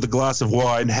dark with a glass of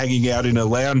wine hanging out in a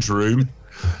lounge room.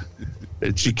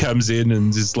 And she comes in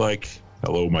and is like,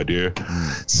 hello, my dear.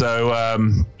 So,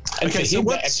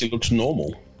 that actually looks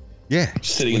normal. Yeah,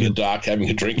 sitting in the dark having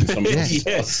a drink and something.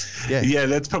 Yeah,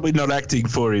 that's probably not acting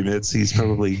for him. He's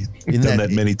probably done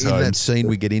that many times. In that scene,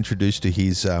 we get introduced to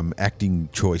his acting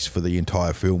choice for the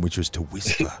entire film, which was to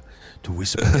whisper.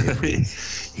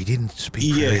 He didn't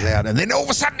speak very loud, and then all of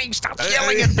a sudden he starts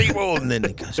yelling at people, and then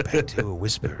he goes back to a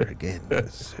whisper again.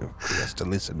 So he has to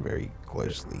listen very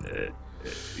closely.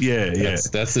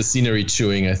 That's the scenery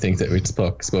chewing, I think, that we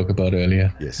spoke about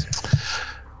earlier. Yes.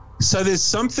 So there's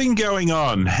something going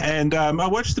on, and I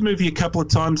watched the movie a couple of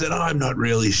times, and I'm not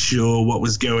really sure what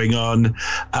was going on.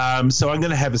 So I'm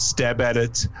going to have a stab at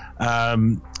it.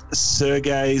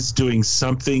 Sergei's doing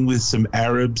something with some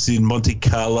Arabs in Monte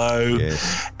Carlo,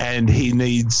 and he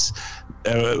needs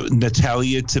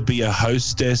Natalia to be a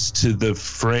hostess to the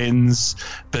friends,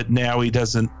 but now he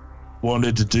doesn't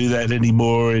wanted to do that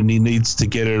anymore, and he needs to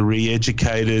get her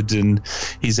re-educated, and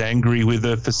he's angry with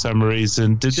her for some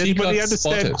reason. Did anybody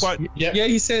understand quite? Yeah,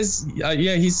 he says,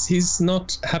 he's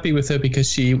not happy with her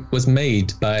because she was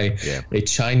made by a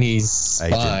Chinese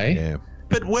spy. Agent,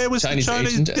 But where was the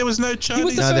Chinese? Agent? There was no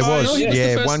Chinese. No, there was.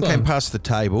 The one came past the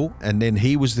table, and then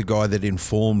he was the guy that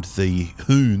informed the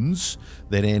Hoons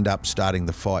that end up starting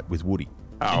the fight with Woody.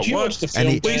 Did you watch the film?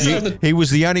 And he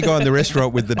was the only guy in the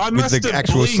restaurant with the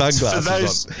actual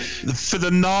sunglasses for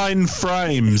the 9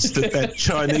 frames that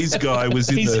Chinese guy was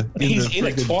in. He's in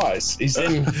it twice. He's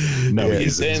in.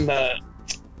 He's in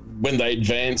when they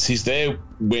advance. He's there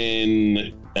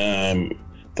when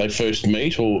they first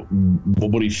meet, or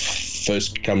Woody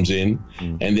first comes in,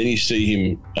 and then you see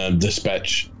him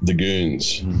dispatch the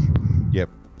goons. Yep.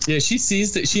 Yeah, she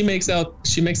sees that she makes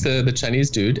the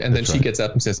Chinese dude, and then she gets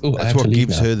up and says, "Oh, I have to leave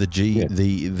gives now." her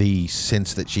the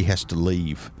sense that she has to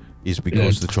leave is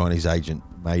because the Chinese agent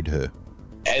made her.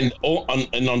 And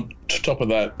on top of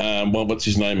that, what's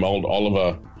his name? Old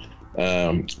Oliver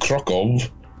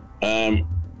Krokov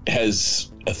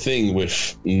has a thing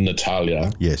with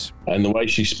Natalia. Yes. And the way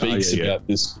she speaks about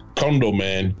this Condor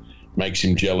Man makes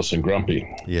him jealous and grumpy.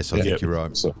 Yes, I think you're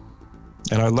right. So.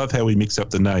 And I love how we mix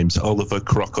up the names. Oliver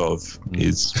Krokov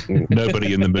is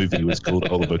nobody in the movie was called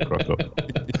Oliver Krokov.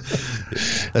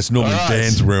 That's normally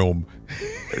Dan's realm.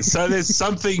 So there's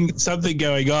something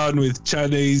going on with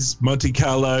Chinese Monte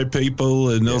Carlo people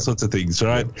and all sorts of things,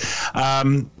 right?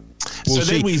 Then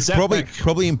we zap back.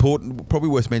 Probably important, probably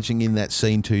worth mentioning in that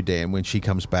scene too, Dan, when she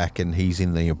comes back and he's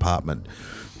in the apartment.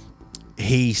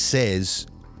 He says,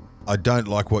 "I don't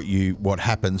like what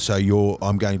happened, so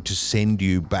I'm going to send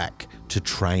you back to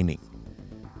training."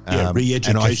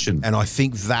 Re-education. And I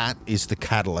think that is the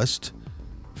catalyst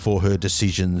for her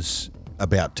decisions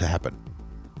about to happen.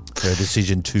 Her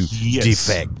decision to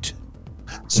defect.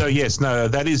 So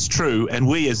that is true, and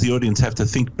we as the audience have to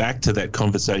think back to that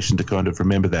conversation to kind of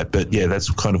remember that. But that's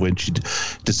kind of when she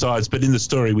decides. But in the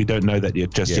story, we don't know that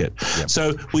yet yet. Yeah.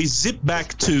 So we zip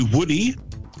back to Woody,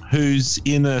 who's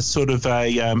in a sort of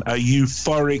a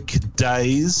euphoric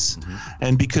daze,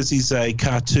 and because he's a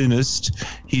cartoonist,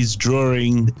 he's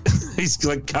drawing. He's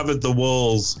like covered the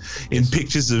walls in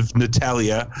pictures of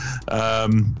Natalia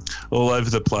all over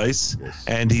the place,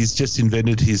 and he's just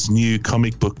invented his new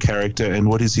comic book character. And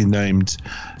what is he named?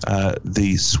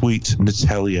 The sweet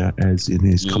Natalia, as in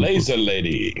his comic Laser book.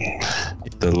 Lady.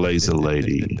 The Laser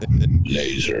Lady.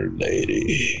 Laser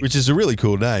Lady. Which is a really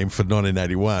cool name for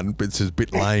 1981, but it's a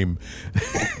bit lame.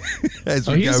 As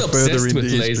we he's go further obsessed into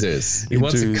with lasers. He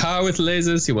wants a car with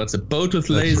lasers. He wants a boat with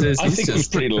lasers. I think it was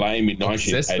pretty lame in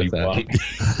 1981.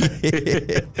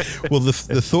 Well,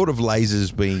 the thought of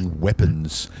lasers being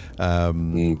weapons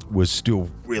was still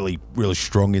really, really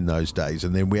strong in those days.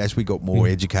 And then as we got more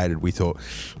educated, we thought,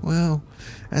 well,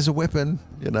 as a weapon,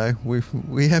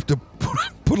 we have to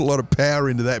put a lot of power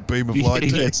into that beam of light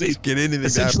to get anything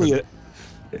to happen.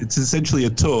 It's essentially a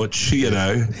torch, you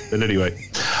know. But anyway,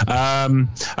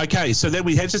 okay. So then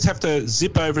we just have to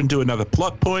zip over and do another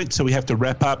plot point. So we have to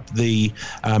wrap up the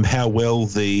how well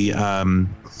the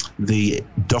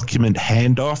document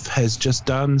handoff has just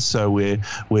done. So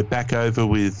we're back over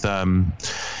with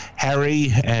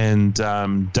Harry and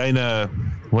Dana.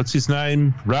 What's his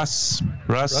name? Russ.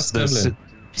 Devlin.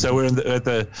 So we're at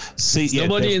the seat.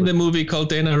 Nobody in the movie called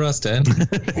Dana Ross, Dan.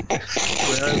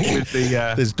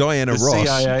 There's Diana Ross.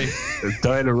 CIA, there's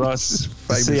Diana Ross,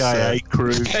 Famous, CIA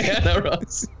crew. Diana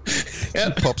Ross.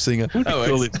 Yep. Pop singer.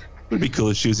 Would be cool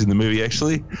if she was in the movie,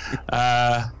 actually.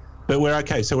 But we're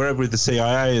okay. So we're over with the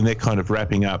CIA, and they're kind of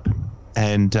wrapping up.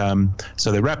 And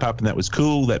so they wrap up, and that was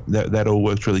cool. That all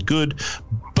worked really good.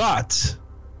 But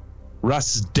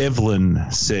Russ Devlin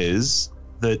says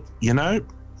that, you know,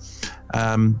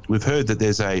 we've heard that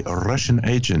there's a Russian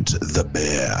agent, the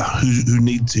Bear,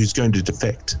 who's going to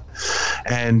defect,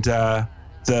 and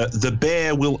the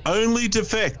Bear will only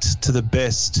defect to the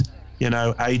best, you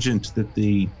know, agent that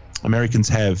the Americans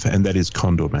have, and that is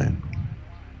Condor Man.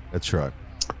 That's right.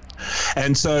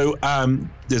 And so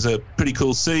there's a pretty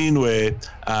cool scene where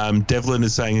Devlin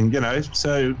is saying, you know,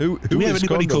 so who do we have is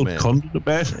anybody Condor called Man?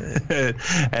 Condor Man?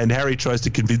 And Harry tries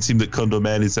to convince him that Condor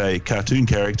Man is a cartoon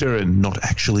character and not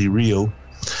actually real,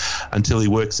 until he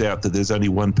works out that there's only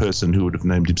one person who would have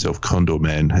named himself Condor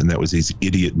Man, and that was his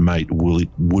idiot mate,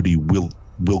 Woody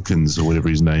Wilkins, or whatever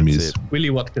his name is. Willie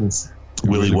Watkins.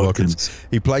 Willie Watkins.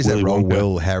 He plays Willy that role Wonka.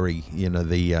 well, Harry. You know,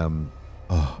 the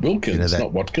Wilkins,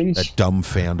 not Watkins. that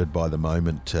dumbfounded by the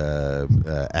moment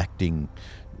acting.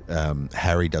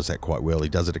 Harry does that quite well. He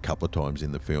does it a couple of times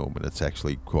in the film, and it's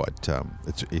actually quite.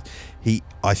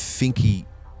 I think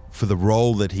for the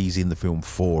role that he's in the film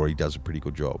for, he does a pretty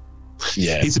good job.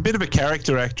 Yeah, He's a bit of a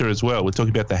character actor as well. We're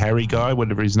talking about the Harry guy,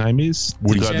 whatever his name is.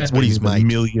 Woody's- The guy that's Woody's been in mate. a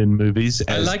million movies.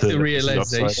 I as like the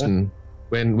realization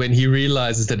when he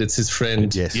realizes that it's his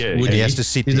friend. Yes, Yeah, and he has to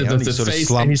sit down. He sort of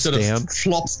face, and he slumps sort of down.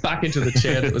 flops back into the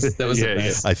chair. That was Yeah, the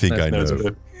best. I think I know.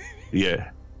 Yeah.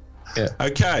 Yeah.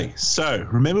 Okay, so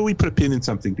remember we put a pin in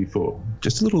something before.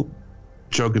 Just a little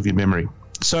jog of your memory.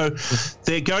 So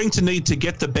they're going to need to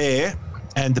get the Bear,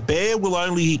 and the Bear will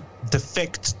only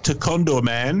defect to Condor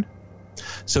Man.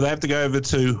 So they have to go over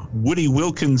to Woody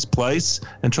Wilkins' place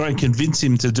and try and convince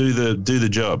him to do the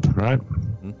job, right?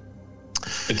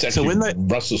 it's actually when they-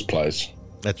 Russ's place.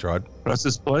 That's right.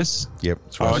 Russ's place. Yep.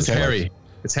 It's Oh, Russ's It's okay. place. Harry.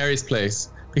 It's Harry's place.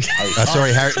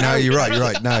 Sorry, Harry. No, you're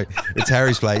right. No, it's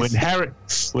Harry's place.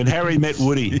 When Harry met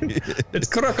Woody. It's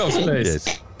Kurakov's place.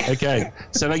 Yes. Okay,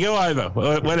 so they go over,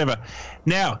 whatever.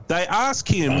 Now, they ask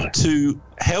him to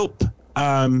help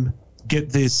get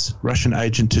this Russian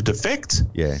agent to defect.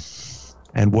 Yeah.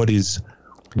 And what is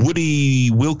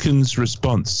Woody Wilkins'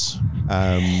 response?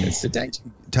 It's the danger.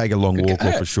 Take a long walk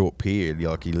off a short pier.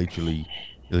 Like he literally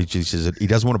says that he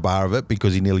doesn't want a bar of it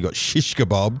because he nearly got shish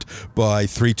kebabbed by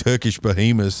 3 Turkish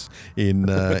behemoths in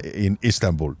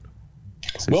Istanbul.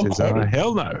 So Well he says, quoted.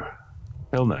 hell no.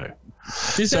 Hell no.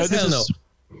 He says this hell no. is-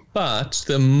 But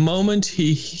the moment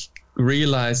he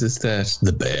realizes that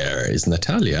the Bear is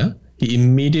Natalia, he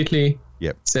immediately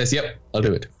Yep. says, "Yep, I'll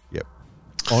do it." Yep.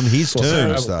 On his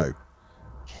terms, though.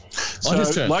 On his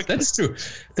So, terms. like- That is true.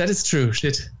 That is true.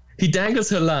 Shit. He dangles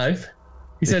her life.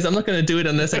 He says, "I'm not going to do it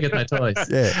unless I get my toys."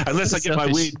 Yeah. Unless I get my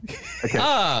Selfish. weird,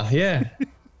 Ah, yeah.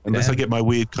 unless Yeah. I get my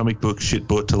weird comic book shit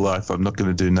brought to life, I'm not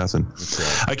going to do nothing.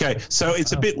 Okay, so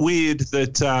it's a bit weird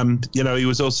that he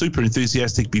was all super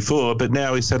enthusiastic before, but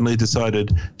now he suddenly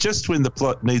decided, just when the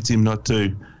plot needs him not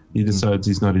to, he decides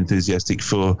he's not enthusiastic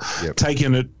for Yep.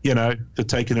 taking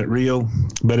it real.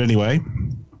 But anyway.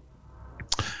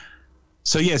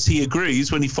 So yes, he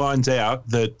agrees when he finds out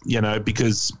that,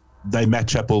 because they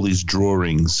match up all his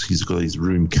drawings. He's got his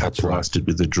room cut That's right. plastered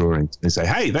with the drawings. They say,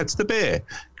 "Hey, that's the Bear.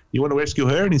 You want to rescue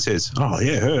her?" And he says, "Oh,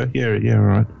 yeah, her. Yeah, all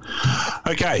right."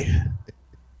 Okay.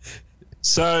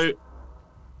 So,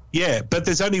 yeah, but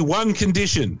there's only one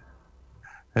condition,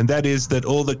 and that is that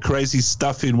all the crazy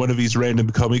stuff in one of his random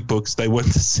comic books they want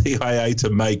the CIA to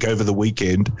make over the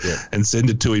weekend and send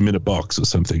it to him in a box or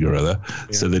something or other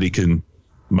so that he can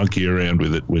monkey around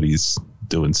with it when he's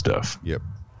doing stuff. Yep.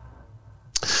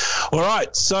 All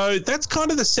right, so that's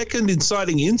kind of the second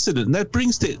inciting incident, and that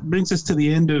brings us to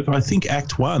the end of, I think,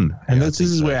 Act 1, and Yeah, I this think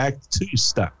is so. where Act 2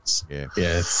 starts. Yeah.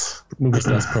 Yes. Movie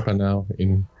starts proper now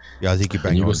in Yeah, I think you're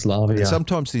bang on. Yugoslavia. And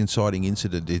sometimes the inciting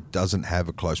incident, it doesn't have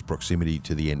a close proximity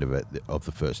to the end of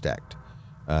the first act.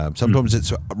 Sometimes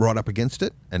it's right up against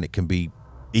it, and it can be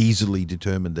easily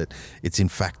determine that it's in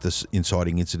fact this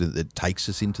inciting incident that takes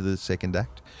us into the second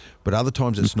act. But other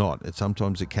times it's not.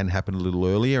 Sometimes it can happen a little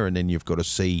earlier, and then you've got to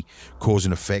see cause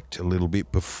and effect a little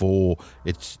bit before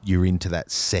you're into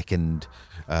that second.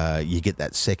 You get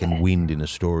that second wind in a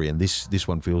story, and this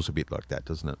one feels a bit like that,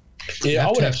 doesn't it? Yeah,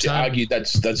 I would have to argue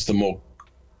that's the more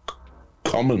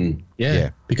common.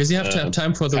 Yeah, because you have to have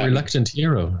time for the reluctant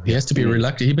hero. He has to be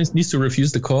reluctant. He needs to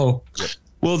refuse the call.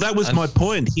 Well, that was my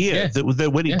point here,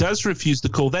 that when he does refuse the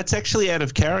call, that's actually out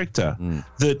of character.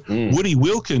 That Woody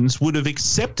Wilkins would have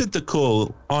accepted the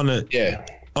call on a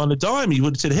dime. He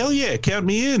would have said, hell yeah, count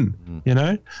me in, you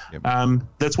know? Yep.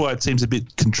 That's why it seems a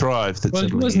bit contrived. That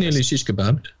he was nearly shish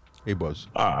kebabbed. He was.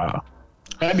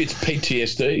 Maybe it's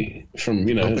PTSD from,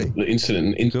 the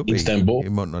incident in Istanbul. He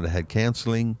might not have had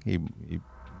counselling. He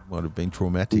might have been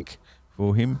traumatic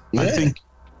for him. Yeah.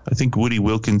 I think Woody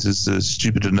Wilkins is a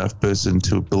stupid enough person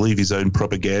to believe his own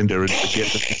propaganda and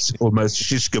forget that it's almost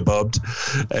shish kebabbed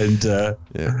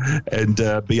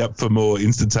and be up for more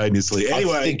instantaneously.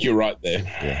 Anyway, I think you're right there.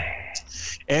 Yeah.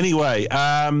 Anyway,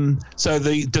 so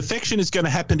the defection is going to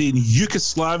happen in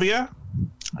Yugoslavia.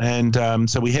 And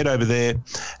so we head over there,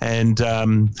 and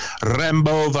Natalia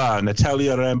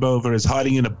Rambova is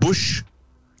hiding in a bush.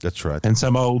 That's right. And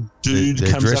some old dude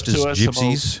comes up to us.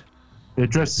 Gypsies. They're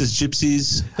dressed as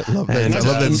gypsies. I love that. I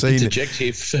love that scene. Interject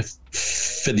here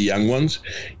for the young ones.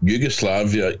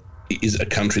 Yugoslavia is a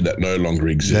country that no longer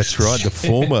exists. That's right. The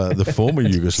former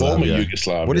Yugoslavia. Former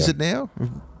Yugoslavia. What is it now?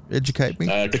 Educate me.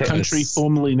 The country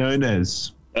formerly known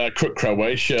as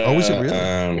Croatia. Oh, is it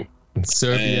really?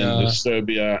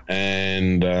 Serbia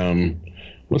and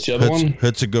what's the other one?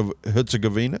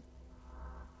 Herzegovina.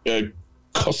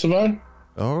 Kosovo.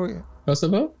 Oh yeah.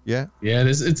 Kosovo. Yeah. Yeah.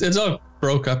 It's all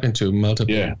broke up into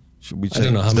multiple. Yeah. Should we I say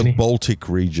don't know how the many. Baltic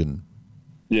region?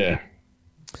 Yeah.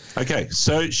 Okay,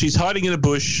 so she's hiding in a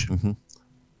bush.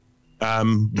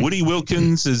 Woody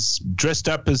Wilkins is dressed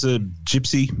up as a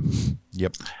gypsy.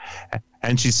 Yep.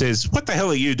 And she says, "What the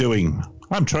hell are you doing?"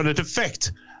 "I'm trying to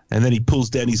defect." And then he pulls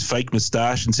down his fake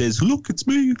moustache and says, "Look, it's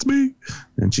me, it's me."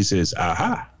 And she says,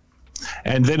 "Aha."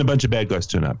 And then a bunch of bad guys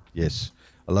turn up. Yes.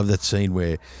 I love that scene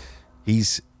where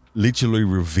he's literally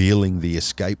revealing the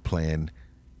escape plan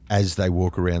as they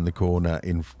walk around the corner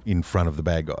in front of the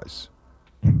bad guys.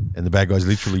 And the bad guys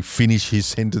literally finish his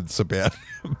sentence about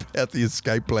the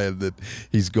escape plan that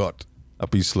he's got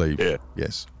up his sleeve. Yeah.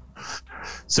 Yes.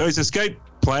 So his escape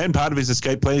plan, part of his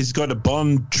escape plan, he's got a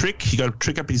Bond trick. He got a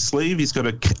trick up his sleeve. He's got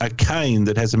a cane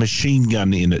that has a machine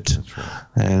gun in it. That's right.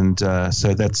 And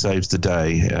so that saves the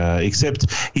day. Except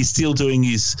he's still doing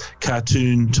his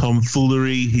cartoon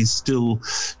tomfoolery. He's still,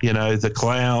 the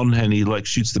clown, and he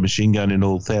shoots the machine gun in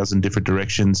all 1,000 different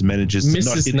directions. Manages to not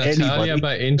Misses hit Natalia anybody.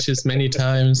 by inches many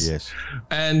times. Yes.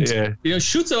 And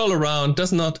shoots all around.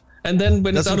 Does not. And then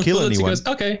when Doesn't it's out of kill bullets, anyone. he goes,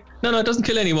 "Okay, no, it doesn't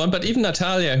kill anyone." But even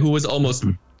Natalia, who was almost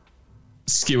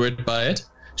skewered by it,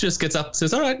 just gets up,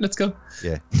 says, "All right, let's go."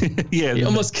 Yeah. Yeah, He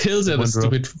almost kills her, the Wonder-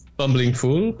 stupid bumbling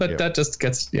fool, but that just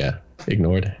gets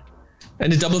ignored.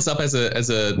 And it doubles up as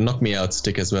a knock me out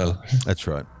stick as well. That's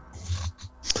right.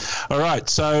 All right,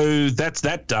 so that's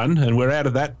that done, and we're out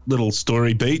of that little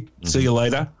story beat. See you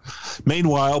later.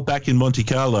 Meanwhile, back in Monte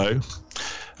Carlo,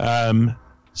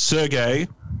 Sergei,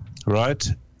 right,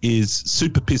 is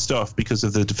super pissed off because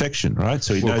of the defection, right?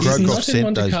 So he Well, knows He's Krokov not in sent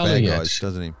Monte those Carlo bad yet. guys,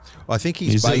 doesn't he? I think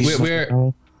he's He's- based. where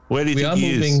do you We think are he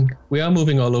is? moving. We are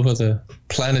moving all over the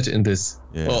planet in this,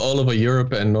 Yeah. or all over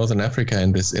Europe and Northern Africa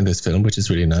in this film, which is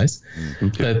really nice.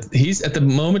 But he's at the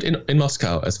moment in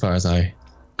Moscow, as far as I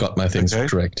got my things Okay.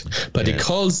 correct. But he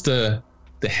calls the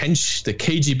hench, the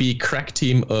KGB crack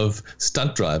team of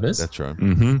stunt drivers, That's right.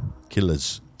 Mm-hmm.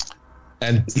 Killers.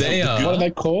 and they are What are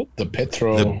they called? The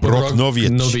Petro. The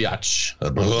Broknovic.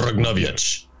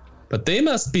 Broknovic. But they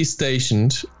must be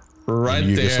stationed right In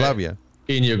Yugoslavia. there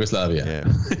in Yugoslavia.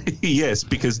 Yeah. Yes,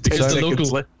 because 10 Because the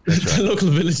seconds local, left. the local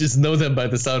villages know them by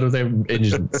the sound of their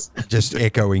engines. Just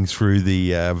echoing through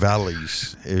the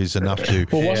valleys is enough to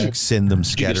Well, wasn't send them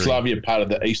scattering. Yugoslavia part of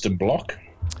the Eastern Bloc?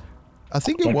 I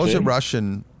think it Back was a then?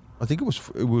 Russian. I think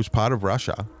it was part of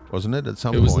Russia, wasn't it? At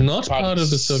some It was point, not part of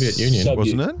the Soviet Union.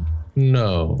 wasn't it?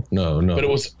 No. But it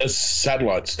was a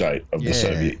satellite state of Yeah. the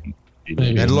Soviet Union. Maybe.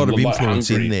 It had a lot of Like influence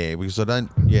in Hungary. there because I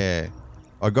don't. Yeah,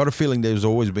 I got a feeling there's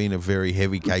always been a very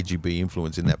heavy KGB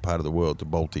influence in that part of the world, the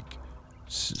Baltic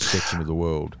section of the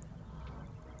world.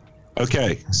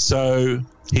 Okay, so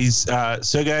he's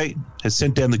Sergei has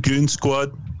sent down the goon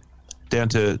squad down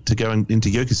to go into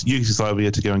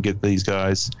Yugoslavia to go and get these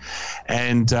guys,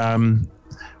 and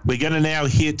we're going to now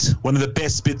hit one of the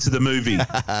best bits of the movie.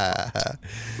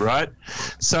 Right?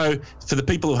 So, for the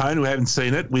people at home who haven't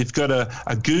seen it, we've got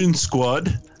a goon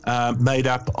squad made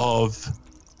up of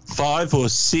 5 or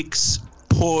 6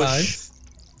 Porsche.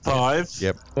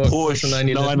 Yep. Porsche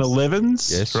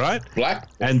 911s, Yes. right? Black.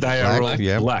 And they are all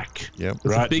Yep. black. Yep.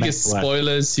 Right? The biggest matte black.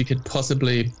 spoilers you could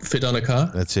possibly fit on a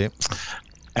car. That's it.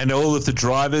 And all of the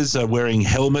drivers are wearing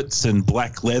helmets and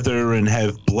black leather and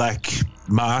have black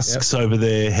masks over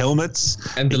their helmets.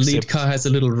 And the lead Except- car has a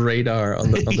little radar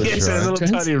on the yes, a little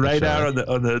entrance. tiny radar right.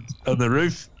 on the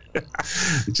roof,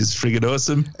 which is friggin'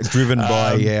 awesome. Driven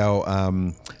by our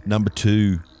number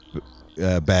 2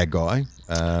 bad guy,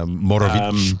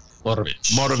 Morovic.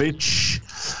 Morovic.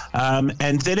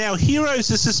 And then our heroes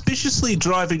are suspiciously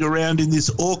driving around in this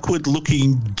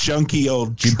awkward-looking, junky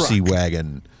old Gypsy truck.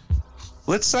 wagon.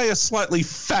 Let's say a slightly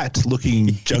fat-looking,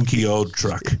 junky old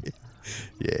truck.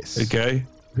 Yes. Okay,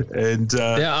 and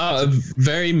There are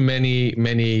very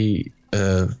many.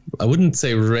 I wouldn't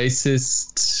say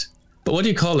racist, but what do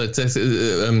you call it?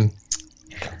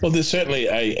 Well, there's certainly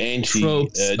a anti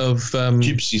Tropes of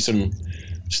gypsy, some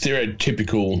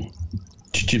stereotypical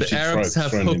gypsy the Arabs tropes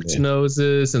have thrown in hooked there.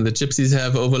 noses and the gypsies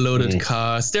have overloaded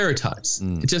car stereotypes.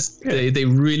 It just they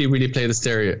really play the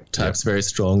stereotypes very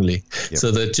strongly. So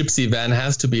the gypsy van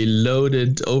has to be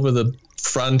loaded over the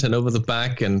front and over the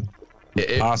back and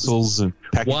parcels and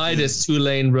packages. wide as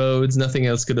 2-lane roads, nothing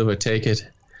else could overtake it.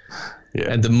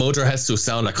 Yeah. And the motor has to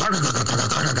sound like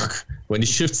when he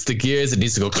shifts the gears, it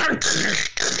needs to go.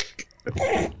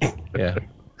 Yeah,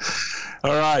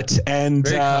 All right, and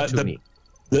very cartoony.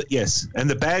 yes, and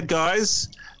the bad guys.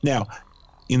 Now,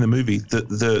 in the movie,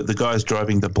 the guys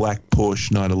driving the black Porsche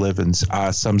 911s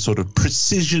are some sort of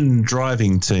precision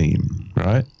driving team,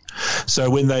 right? So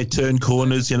when they turn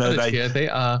corners, you know, Yeah, they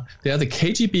are the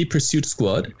KGB pursuit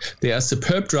squad. They are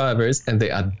superb drivers and they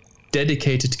are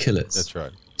dedicated killers. That's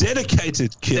right.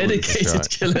 dedicated killers. Dedicated right.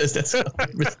 killers. That's how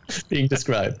it's being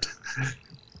described.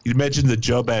 Imagine the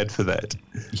job ad for that.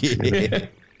 Yeah.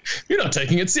 You're not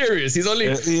taking it serious. He's only.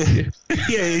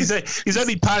 He's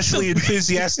only partially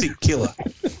enthusiastic killer.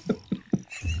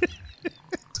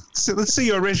 So let's see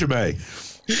your resume.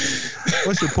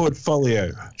 What's your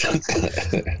portfolio?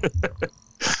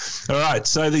 All right,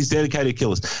 so these dedicated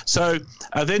killers. So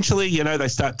eventually, you know, they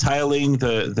start tailing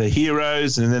the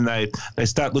heroes, and then they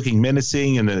start looking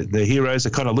menacing, and the heroes are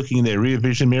kind of looking in their rear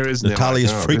vision mirrors. And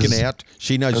Natalia's they're like, freaking out.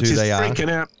 She knows who she's they are. freaking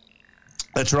out.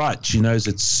 That's right. She knows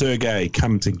it's Sergei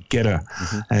come to get her,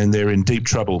 and they're in deep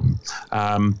trouble.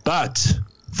 But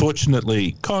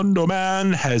fortunately, Condor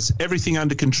Man has everything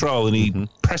under control, and he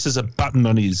presses a button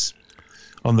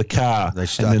on the car, They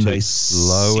start and then to they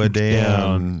lower sink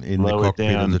down in the lower cockpit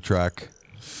down, of the truck.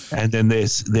 and then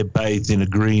they're bathed in a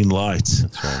green light.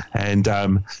 That's right. And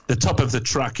the top of the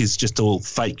truck is just all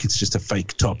fake. It's just a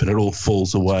fake top, and it all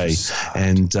falls away.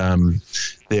 And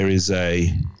there is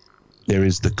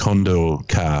the Condor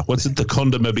car. What's it? The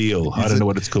Condormobile. I don't know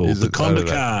what it's called. The Condor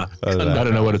car. I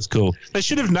don't know what it's called. They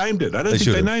should have named it. I don't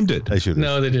think they named it. They should have.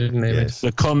 No, they didn't name it.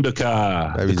 The Condor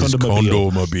car. Maybe The this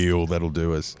Condormobile. Condormobile, that'll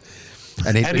do us.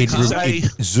 And it it's it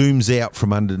zooms out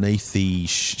from underneath the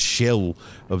shell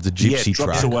of the gypsy Yeah, it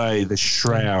drops truck. away the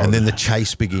shroud. And then the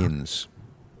chase begins.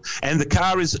 And the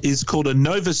car is called a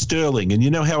Nova Sterling. And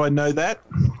you know how I know that?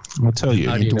 I'll tell you.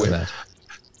 How do you know that?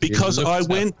 Because You I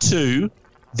looked went to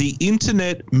the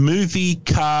Internet Movie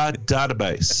Car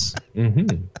Database.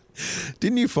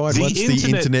 Didn't you find The once the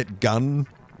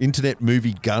Internet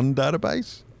Movie Gun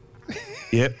database?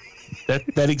 Yep,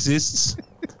 that exists.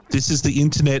 This is the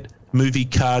Internet Movie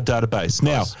Car Database.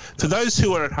 Now, for those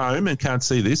who are at home and can't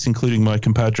see this, including my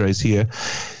compadres here,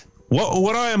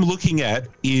 what I am looking at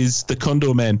is the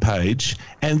Condor Man page,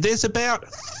 and there's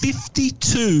about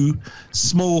 52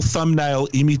 small thumbnail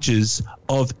images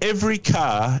of every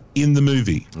car in the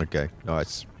movie. Okay,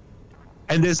 nice.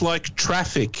 And there's like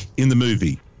traffic in the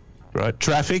movie, right?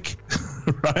 Traffic,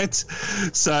 right?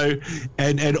 So,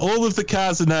 and all of the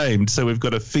cars are named. So we've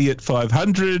got a Fiat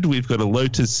 500, we've got a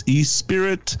Lotus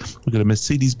E-Spirit, we've got a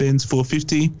Mercedes-Benz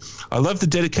 450. I love the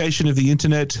dedication of the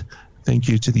internet. Thank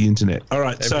you to the internet. All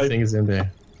right, Everything is in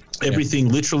there. everything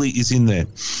literally is in there.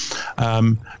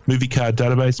 Movie car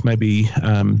database, maybe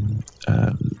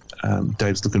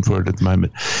Dave's looking for it at the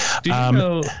moment. Do you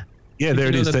know? Yeah, there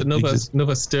it is. That the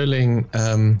Nova Sterling,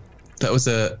 that was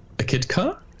a kit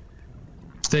car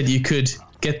that you could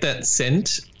get that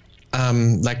sent,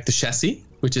 like the chassis,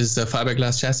 which is a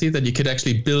fiberglass chassis, that you could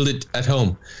actually build it at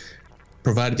home,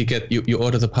 provided you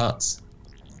order the parts.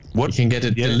 What? You can get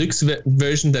a deluxe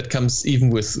version that comes even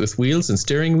with wheels and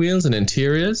steering wheels and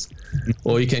interiors,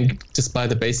 or you can just buy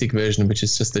the basic version, which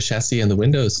is just the chassis and the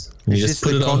windows. And you just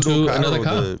put it onto another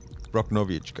car. The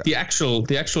Broknovich car? The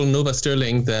actual Nova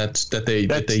Sterling that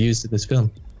they used in this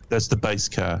film. That's the base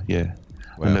car, yeah.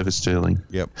 Wow. A Nova Sterling.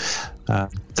 Yep.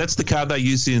 That's the car they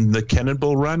use in the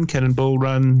Cannonball Run,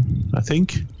 I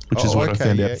think, which is what I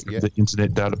found out from the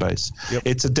internet database. Yep.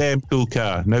 It's a damn cool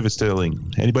car, Nova Sterling.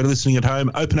 Anybody listening at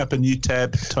home, open up a new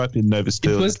tab, type in Nova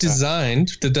Sterling. It was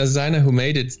designed, the designer who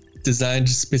made it designed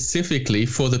specifically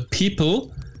for the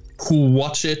people who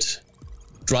watch it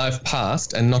drive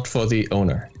past and not for the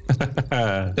owner.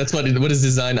 That's what his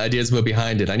design ideas were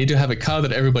behind it. I need to have a car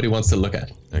that everybody wants to look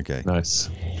at. Okay. Nice.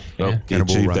 Well, he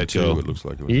achieved that goal. It looks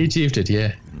like it. He achieved it,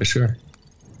 yeah, for sure.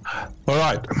 All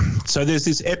right. So there's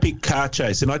this epic car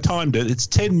chase, and I timed it. It's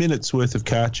 10 minutes worth of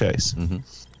car chase.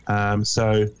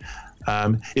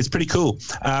 It's pretty cool.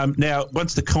 Now,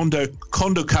 once the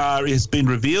Kondo car has been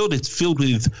revealed, it's filled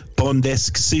with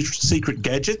Bond-esque secret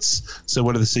gadgets. So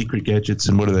what are the secret gadgets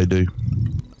and what do they do?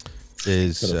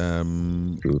 There's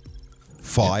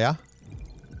fire.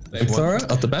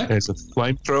 Flamethrower out the back. There's a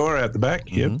flamethrower out the back.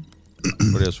 Yep.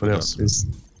 What else? What else? There's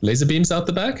laser beams out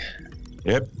the back.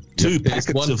 Yep. Two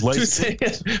packets of laser.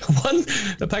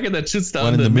 A packet that shoots down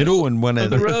one in the middle and one on at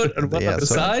the road and one on the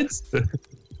sides.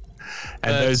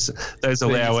 And those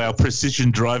allow our precision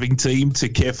driving team to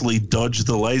carefully dodge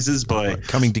the lasers by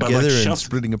coming together and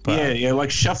splitting apart. Yeah,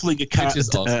 like shuffling a car,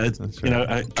 awesome.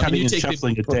 cutting and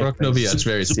shuffling a deck. Broknovich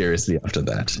very seriously after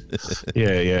that.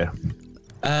 Yeah.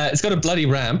 It's got a bloody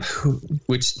ramp,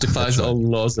 which defies all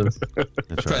laws of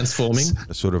transforming.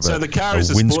 So the car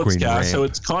is a sports car, ramp. So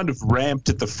it's kind of ramped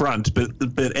at the front, but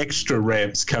extra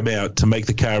ramps come out to make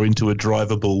the car into a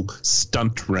drivable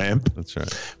stunt ramp. That's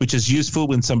right. Which is useful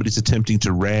when somebody's attempting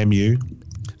to ram you.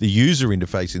 The user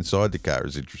interface inside the car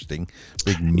is interesting.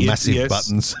 Big, massive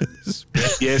buttons.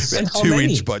 Yes.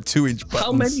 2-inch by 2-inch buttons.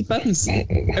 How many buttons?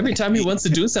 Every time he wants to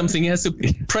do something, he has to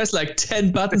press like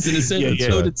 10 buttons in a certain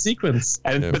coded sequence.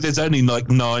 But there's only like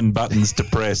 9 buttons to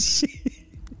press.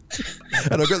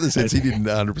 And I got the sense he didn't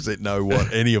 100% know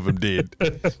what any of them did.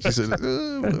 She said,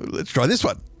 let's try this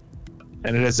one.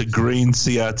 And it has a green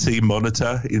CRT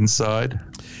monitor inside.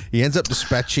 He ends up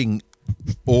dispatching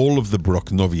all of the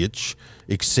Broknovich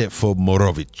except for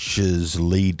Morovich's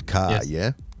lead car,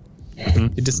 yeah? He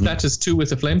dispatches 2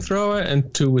 with a flamethrower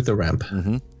and 2 with a ramp.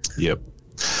 Yep.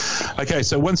 Okay,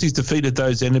 so once he's defeated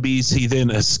those enemies, he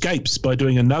then escapes by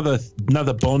doing another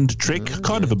Bond trick,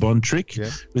 kind of a Bond trick,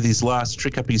 with his last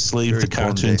trick up his sleeve. Very the car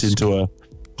Bond-esque. turns into a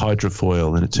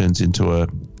hydrofoil, and it turns into a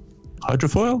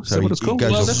hydrofoil? Is that what it's called?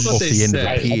 Goes that's off what the they end of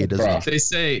say. the pier, doesn't They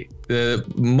say,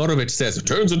 Morovich says, it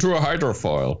turns into a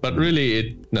hydrofoil, but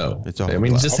really, It's a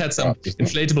he just had some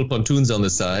inflatable pontoons on the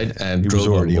side and It drove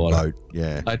was already on a water. boat,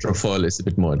 yeah. Hydrofoil is a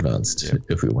bit more advanced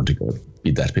if we want to go be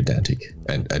that pedantic,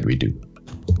 and we do.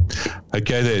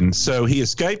 Okay, then. So he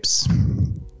escapes.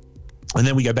 And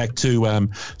then we go back to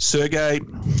Sergei,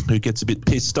 who gets a bit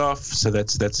pissed off. So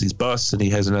that's his boss, and he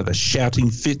has another shouting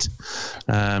fit.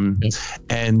 And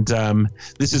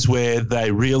this is where they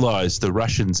realise the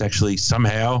Russians actually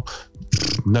somehow,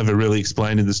 never really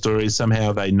explained in the story,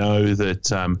 somehow they know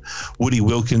that Woody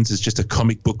Wilkins is just a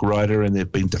comic book writer, and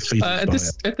they've been defeated. At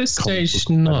this stage,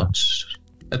 not.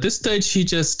 At this stage,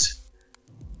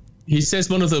 he says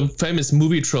one of the famous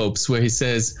movie tropes where he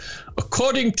says,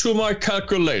 according to my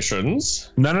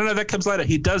calculations. No, that comes later.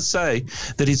 He does say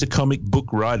that he's a comic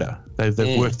book writer.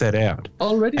 They've worked that out.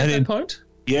 Already at that point?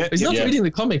 Yeah. He's not reading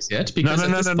the comics yet. Because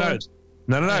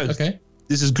No. Okay.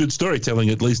 This is good storytelling,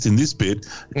 at least in this bit,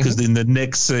 because in the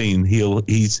next scene,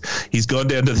 he's gone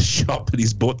down to the shop and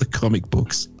he's bought the comic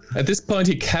books. At this point,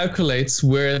 he calculates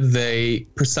where they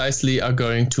precisely are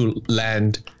going to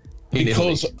land in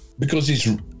Italy. Because he's...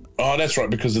 Oh, that's right,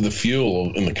 because of the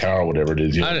fuel in the car or whatever it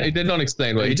is. He did not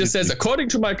explain why. He just says, according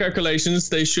to my calculations,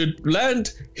 they should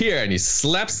land here. And he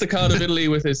slaps the card of Italy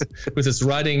with his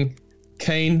riding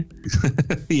cane.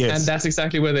 Yes. And that's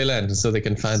exactly where they land. So they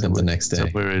can find them the next day.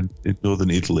 Somewhere in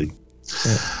northern Italy.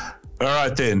 Yeah. All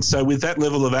right, then. So with that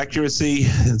level of accuracy,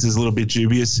 this is a little bit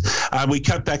dubious. We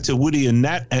cut back to Woody and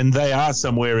Nat, and they are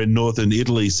somewhere in northern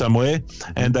Italy somewhere,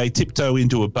 and they tiptoe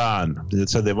into a barn.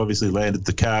 So they've obviously landed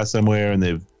the car somewhere, and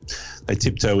they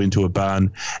tiptoe into a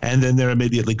barn, and then they're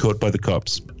immediately caught by the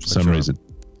cops for some reason.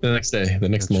 The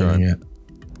next morning, yeah.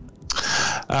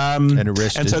 And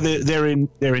arrested. And so they're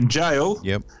in jail.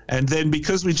 Yep. And then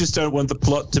because we just don't want the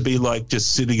plot to be like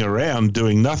just sitting around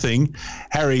doing nothing,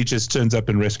 Harry just turns up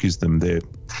and rescues them there.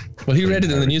 Well, he read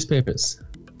it in the newspapers.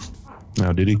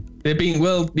 Oh, did he? They're being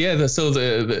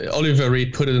the Oliver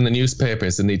Reed put it in the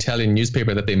newspapers, in the Italian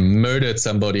newspaper, that they murdered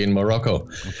somebody in Morocco.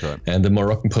 That's right. And the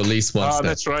Moroccan police wants that.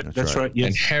 That's right. That's right. Yes.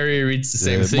 And Harry reads the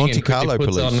same thing. Monte and quickly Carlo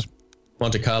puts police. on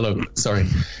Monte Carlo, sorry.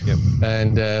 Yep.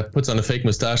 And puts on a fake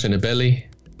moustache and a belly.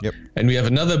 Yep. And we have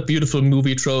another beautiful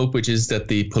movie trope, which is that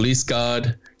the police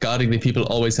guarding the people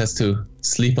always has to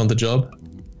sleep on the job.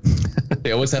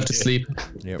 They always have to sleep.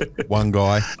 Yep. One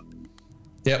guy.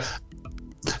 Yep.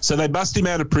 So they bust him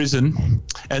out of prison,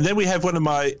 and then we have one of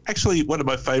my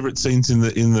favorite scenes in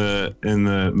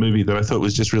the movie that I thought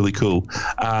was just really cool.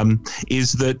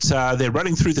 Is that they're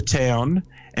running through the town,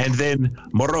 and then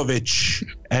Morovich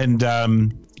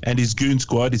and his goon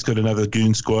squad, he's got another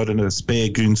goon squad and a spare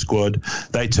goon squad,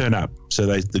 they turn up. So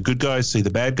the good guys see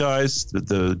the bad guys,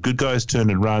 the good guys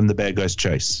turn and run, the bad guys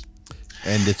chase.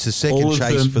 And it's a second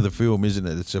chase for the film, isn't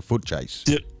it? It's a foot chase.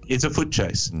 It's a foot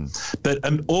chase. But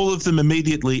all of them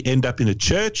immediately end up in a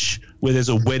church where there's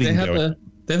a wedding going.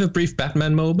 They have a brief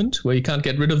Batman moment where you can't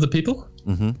get rid of the people.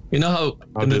 Mm-hmm. You know how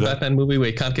in the Batman movie where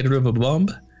you can't get rid of a bomb?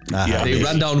 Yeah, they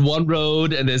run down one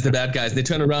road and there's the bad guys. They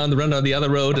turn around, they run down the other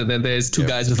road, and then there's two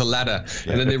guys with a ladder.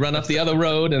 And then they run up the other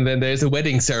road, and then there's a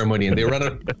wedding ceremony. And they run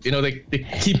up, they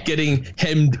keep getting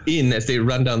hemmed in as they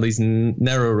run down these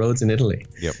narrow roads in Italy.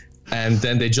 Yep. And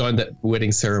then they join that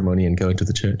wedding ceremony and go into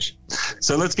the church.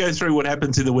 So let's go through what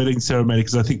happens in the wedding ceremony,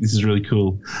 because I think this is really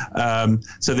cool.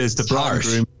 So there's the bride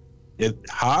and groom.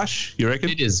 Harsh, you reckon?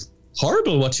 It is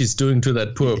horrible what she's doing to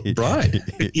that poor bride.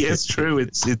 Yes, true.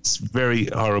 It's very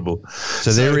horrible.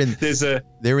 So they're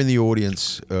in the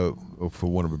audience, for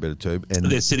want of a better term, and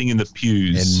they're sitting in the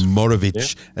pews. And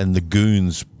Morovich and the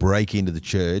goons break into the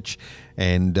church,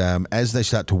 and as they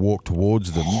start to walk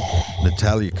towards them,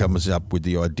 Natalia comes up with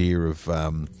the idea of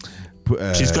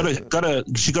she's got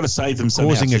to save them somehow.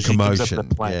 Causing a so commotion.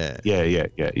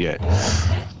 Yeah.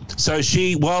 So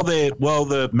while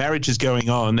the marriage is going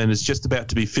on and it's just about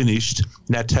to be finished,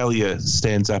 Natalia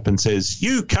stands up and says,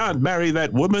 "You can't marry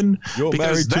that woman. You're because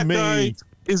married to that me. Guy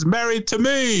is married to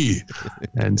me."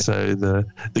 And so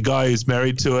the guy who's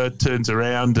married to her turns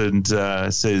around and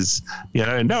says,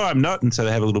 "No, I'm not." And so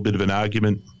they have a little bit of an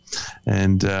argument.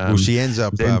 And she ends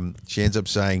up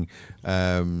saying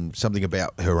something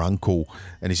about her uncle,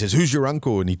 and he says, "Who's your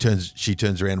uncle?" And she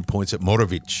turns around and points at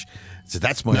Morovich. So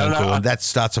that's my uncle, and that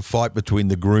starts a fight between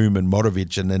the groom and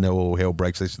Morovich, and then all hell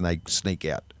breaks loose, and they sneak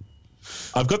out.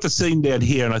 I've got the scene down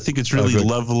here, and I think it's really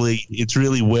lovely. It's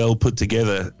really well put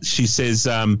together. She says,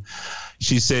 "I'm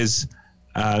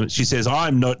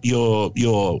not your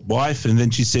wife," and then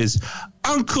she says,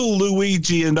 "Uncle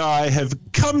Luigi and I have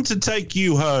come to take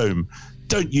you home.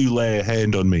 Don't you lay a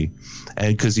hand on me."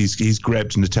 And because he's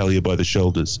grabbed Natalia by the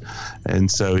shoulders, and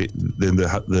so then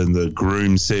the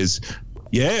groom says,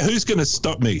 "Yeah, who's going to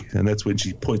stop me?" And that's when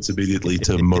she points immediately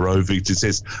to Morovich and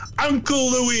says, "Uncle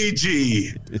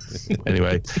Luigi."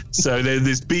 Anyway, so then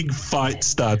this big fight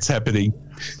starts happening.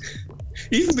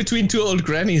 Even between two old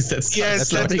grannies, that's the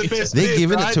best. They're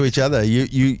giving right? it to each other.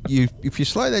 You, if you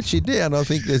slow that shit down, I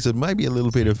think there's maybe a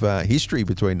little bit of history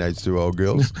between those two old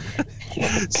girls.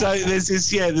 So there's this,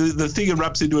 the thing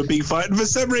erupts into a big fight, and for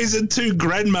some reason, two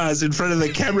grandmas in front of the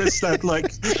camera start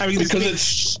having this big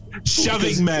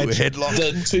shoving match. Headlock.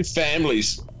 The two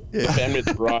families, the family of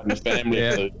the bride and the family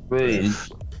of the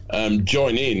groom,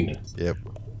 join in. Yep.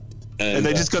 And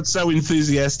they just got so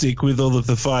enthusiastic with all of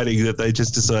the fighting that they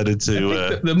just decided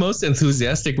to. The most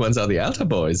enthusiastic ones are the altar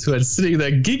boys, who are sitting there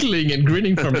giggling and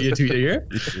grinning from ear to ear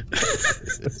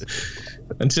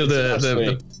until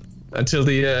the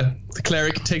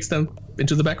cleric takes them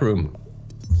into the back room.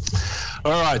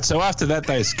 All right, so after that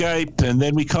they escape, and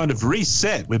then we kind of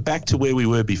reset. We're back to where we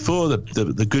were before.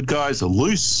 The good guys are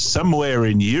loose somewhere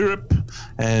in Europe,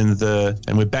 and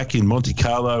we're back in Monte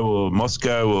Carlo or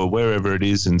Moscow or wherever it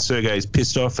is, and Sergei's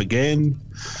pissed off again.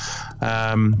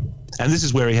 And this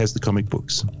is where he has the comic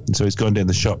books. And so he's gone down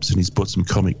the shops and he's bought some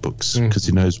comic books because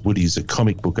he knows Woody's a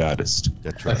comic book artist.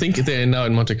 That's right. I think they're now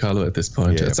in Monte Carlo at this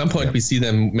point. Yeah, at some point we see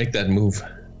them make that move.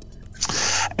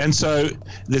 And so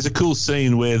there's a cool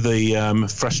scene where the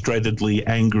frustratedly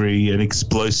angry and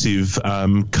explosive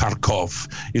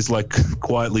Kharkov is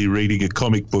quietly reading a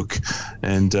comic book,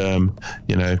 and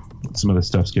some other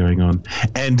stuff's going on.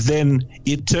 And then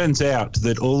it turns out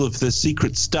that all of the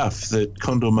secret stuff that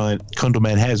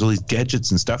Condorman has, all his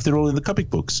gadgets and stuff, they're all in the comic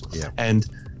books. Yeah. And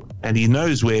he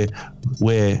knows where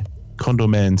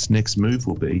Condorman's next move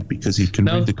will be because he can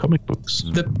read the comic books.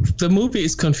 The movie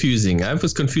is confusing. I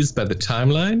was confused by the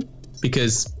timeline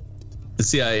because the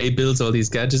CIA builds all these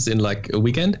gadgets in a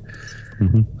weekend.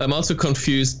 I'm also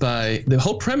confused by the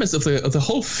whole premise of the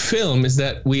whole film is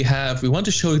that we want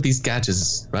to show these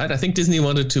gadgets, right? I think Disney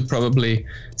wanted to probably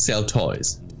sell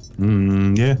toys.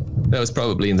 Yeah. That was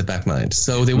probably in the back mind.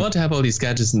 So they want to have all these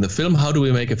gadgets in the film. How do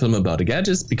we make a film about the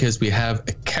gadgets? Because we have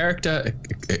a character,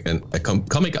 a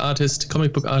comic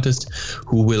book artist,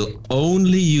 who will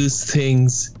only use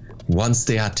things once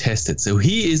they are tested. So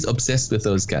he is obsessed with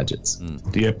those gadgets.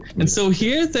 Yep. And so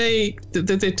here they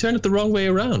turn it the wrong way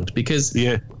around, because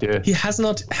Yeah. he has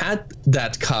not had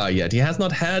that car yet. He has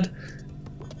not had.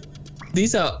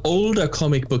 These are older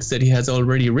comic books that he has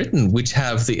already written, which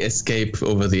have the escape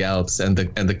over the Alps and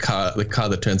the car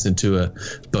that turns into a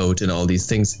boat and all these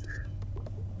things.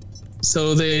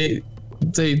 So they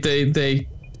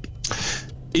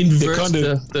invert kind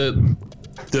of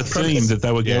the theme that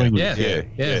they were going with.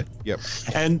 Yeah. Yep.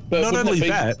 And But not wouldn't only it be-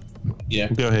 that, Yeah.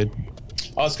 go ahead.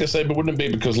 I was going to say, but wouldn't it be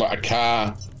because like a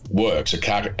car works, a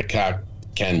car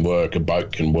can work, a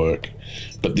boat can work,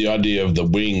 but the idea of the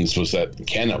wings was that it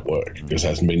cannot work because it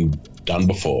hasn't been done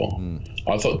before.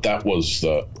 I thought that was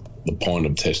the point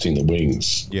of testing the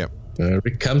wings. Yep.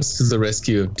 It comes to the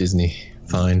rescue of Disney.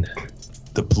 Fine.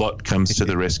 The plot comes to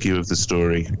the rescue of the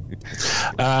story.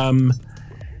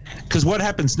 Because what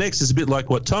happens next is a bit like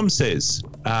what Tom says.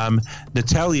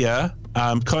 Natalia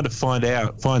kind of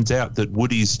finds out that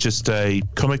Woody's just a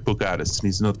comic book artist and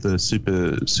he's not the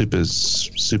superhero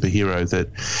that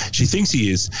she thinks he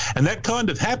is. And that kind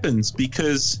of happens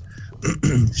because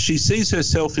she sees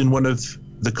herself in one of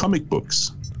the comic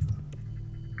books.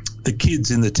 The kids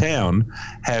in the town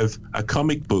have a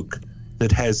comic book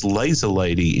that has Laser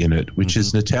Lady in it, which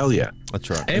is Natalia. That's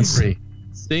right. Every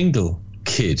single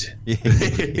kid.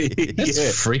 That's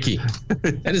Yeah. freaky.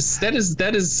 That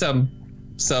is some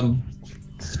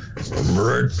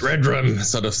red rum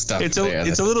sort of stuff. It's a there.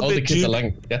 little All bit the kids ju- are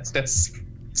like, that's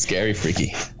scary,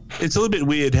 freaky. It's a little bit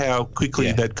weird how quickly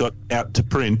Yeah. that got out to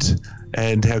print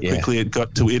and how quickly it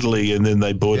got to Italy and then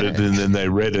they bought it and then they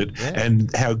read it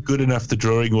and how good enough the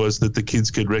drawing was that the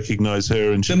kids could recognize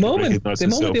her and she could recognize The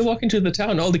herself. moment they walk into the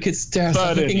town, all the kids start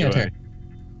looking at her.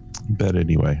 But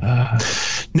anyway.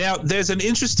 Now, there's an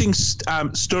interesting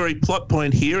story plot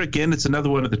point here. Again, it's another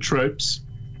one of the tropes,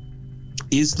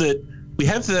 is that we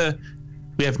have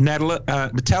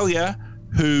Natalia,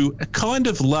 who kind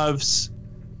of loves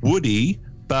Woody,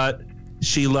 but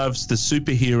she loves the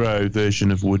superhero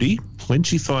version of Woody. When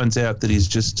she finds out that he's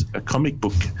just a comic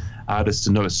book artist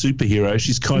and not a superhero,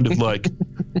 she's kind of like,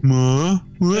 "Ma,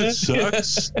 that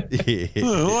sucks. Yeah. I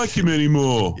don't like him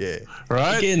anymore." Yeah.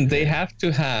 Right? Again, they have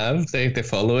to have they're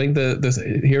following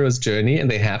the hero's journey, and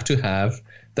they have to have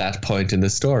that point in the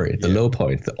story, the low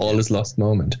point, the all is lost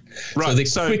moment. Right,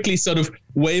 So they quickly sort of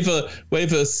wave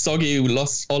a soggy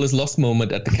all is lost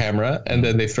moment at the camera, and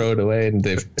then they throw it away and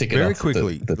they've taken Very off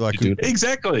quickly, like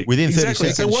Exactly. Within 30 exactly.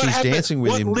 seconds, she's dancing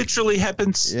with what him. What literally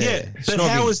happens? Yeah. But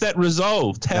how is that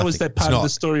resolved? How is Nothing. that part It's of the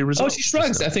not. story Oh, resolved? she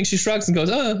shrugs. I think she shrugs and goes,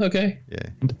 "Oh, okay, Yeah.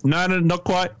 No, not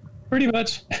quite. pretty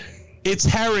much." It's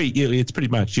Harry. Yeah, it's pretty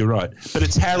much. You're right. But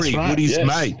it's Harry, That's right, Woody's yes.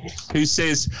 mate, who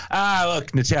says,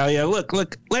 "Look, Natalia, look.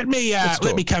 Let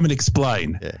me come and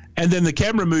explain." Yeah. And then the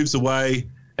camera moves away,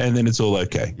 and then it's all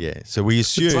okay. Yeah. So we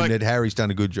assume like- that Harry's done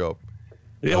a good job.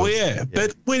 Yeah, well, yeah,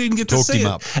 but we didn't get to Talked see him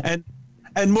it. up.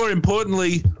 And more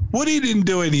importantly, Woody didn't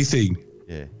do anything.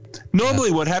 Yeah. Normally,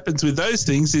 what happens with those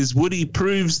things is Woody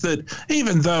proves that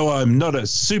even though I'm not a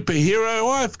superhero,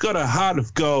 I've got a heart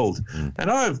of gold,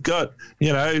 and I've got,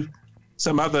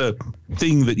 some other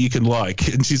thing that you can like.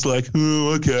 And she's like,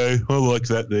 "Oh, okay, I like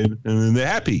that then," and then they're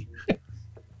happy.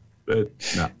 But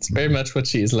no, It's very much what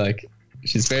she's like.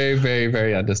 She's very, very,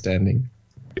 very understanding.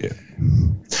 yeah.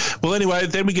 Well, anyway,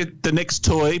 then we get the next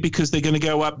toy because they're going to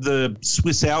go up the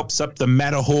Swiss Alps, up the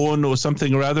Matterhorn or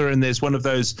something or other, and there's one of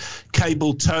those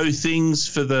cable tow things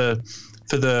for the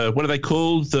what are they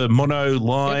called? The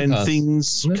monoline Cable cars.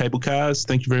 things, Yeah. cable cars.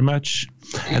 Thank you very much.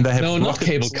 And they have No, not rockets.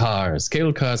 cable cars.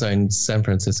 Cable cars are in San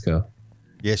Francisco.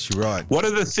 Yes, you're right. What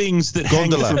are the things that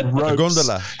Gondola. hang from ropes? A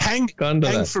gondola.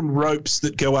 Gondola. Hang from ropes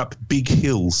that go up big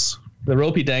hills. The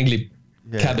ropey dangly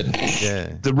Yeah. cabin.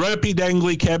 Yeah. The ropey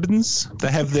dangly cabins,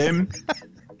 they have them.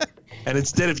 And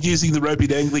instead of using the ropey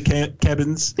dangly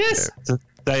cabins, Yes.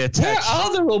 they Where attach.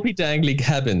 are the ropey dangly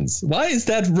cabins? Why is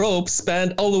that rope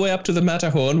spanned all the way up to the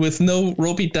Matterhorn with no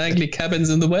ropey dangly cabins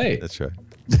in the way? That's right.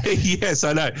 Yes,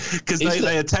 I know. Because Isn't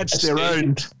they it attach a their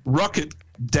own rocket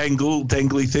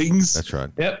dangly things That's right.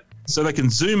 Yep. so they can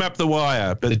zoom up the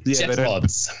wire. But The yeah, jet they don't,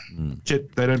 pods. they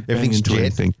don't bang Everything's into jet.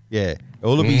 anything. Yeah.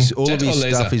 All of his Jet or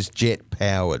stuff laser? is jet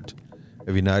powered.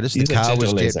 Have you noticed? These The are car jet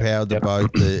was or jet laser. powered, the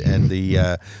boat, and the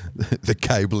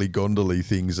cabley gondoly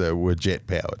things were jet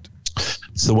powered.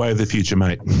 It's the way of the future,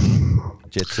 mate.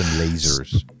 Jets and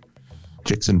lasers.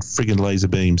 Jets and friggin' laser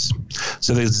beams.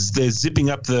 So they're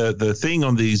zipping up the thing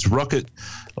on these rocket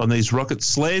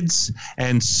sleds,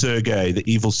 and Sergei, the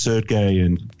evil Sergei,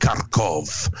 and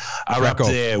Kharkov are up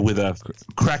there with a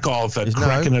Krakow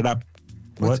cracking it up.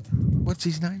 What's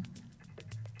his name?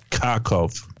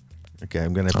 Kharkov. Okay,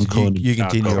 I'm going to have to. You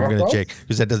continue. I'm going to check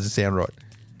because that doesn't sound right.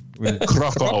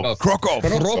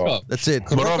 Krokov. That's it.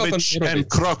 Morovich and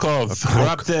Krokov are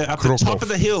up there, up the top of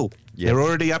the hill. Yep. They're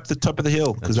already up the top of the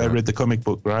hill because they read the comic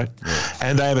book, right? Yeah.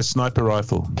 And they have a sniper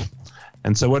rifle.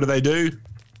 And so what do?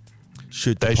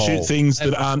 Shoot things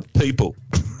that aren't people.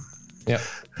 Yeah.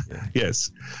 Yes.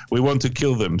 We want to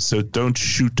kill them. So don't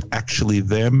shoot actually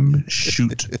them.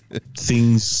 Shoot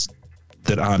things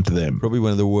that aren't them. Probably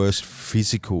one of the worst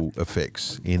physical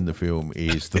effects in the film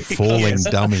is the falling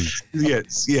dummy.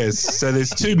 Yes. So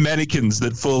there's two mannequins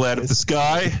that fall out of the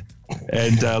sky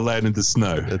and land in the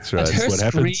snow. That's right. Her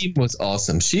scream was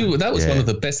awesome. That was one of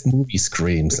the best movie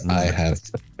screams I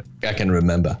can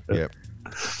remember. Yep.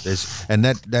 And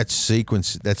that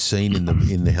sequence, that scene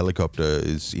in the helicopter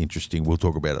is interesting. We'll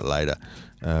talk about it later.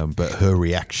 But her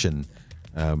reaction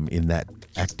in that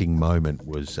acting moment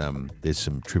was there's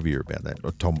some trivia about that.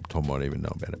 Or Tom might even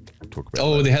know about it. We'll talk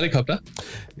about the helicopter.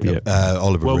 Yeah.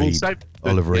 Oliver Reed.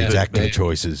 Oliver Reed's acting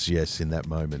choices, in that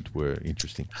moment were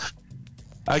interesting.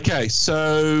 Okay,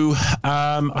 so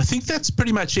I think that's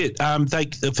pretty much it. They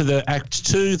for the Act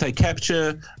 2, they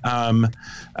capture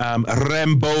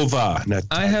Rambova. Natalia.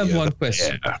 I have one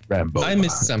question. Rambova. I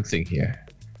missed something here.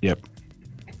 Yep.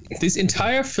 This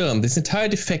entire film, this entire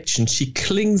defection, she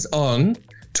clings on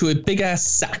to a big ass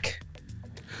sack.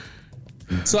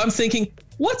 So I'm thinking,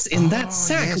 what's in that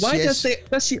sack? Yes, Why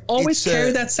does she always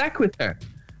carry that sack with her?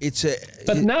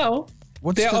 Now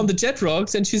they're on the jet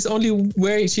rogs, and she's only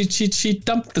wearing. She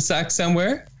dumped the sack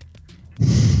somewhere,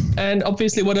 and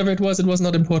obviously whatever it was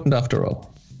not important after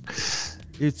all.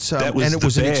 It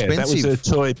was an expensive. That was a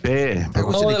toy bear. That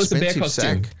was a bear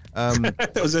costume.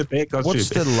 That was a bear costume. What's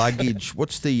the luggage?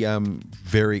 What's the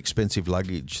very expensive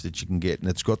luggage that you can get, and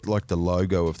it's got like the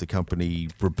logo of the company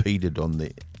repeated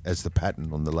as the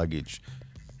pattern on the luggage?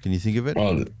 Can you think of it?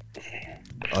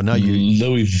 I know you.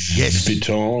 Louis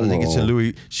Vuitton. I think it's a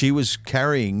Louis. She was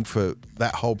carrying for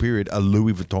that whole period a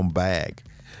Louis Vuitton bag,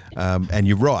 and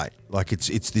you're right. Like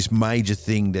it's this major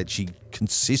thing that she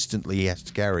consistently has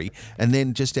to carry, and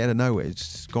then just out of nowhere,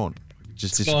 it's gone.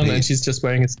 It's gone, and she's just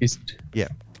wearing a ski suit. Yeah.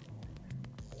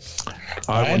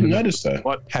 I hadn't noticed that.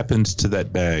 What happened to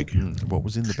that bag? What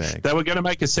was in the bag? They were going to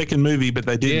make a second movie, but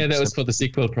they didn't. Yeah, that was for the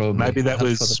sequel, probably. Maybe that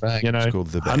was, it's called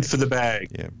The Bag. Hunt for the Bag.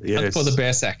 Yeah. Yes. Hunt for the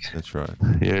bear sack. That's right.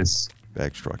 Yes.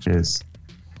 Bag strikes. Yes.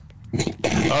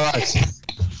 All right.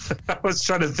 I was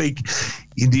trying to think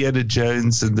Indiana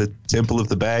Jones and the Temple of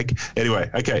the Bag. Anyway,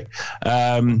 okay.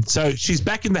 So she's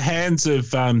back in the hands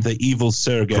of the evil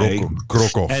Sergei.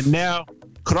 Krokov. And now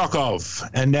Krokov.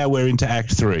 And now we're into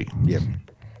Act 3. Yep.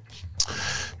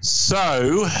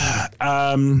 So,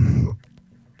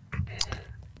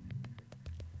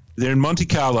 they're in Monte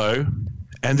Carlo,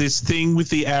 and this thing with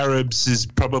the Arabs is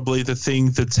probably the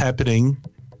thing that's happening.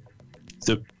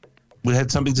 We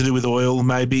had something to do with oil,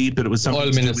 maybe, but it was something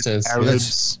oil to ministers. do with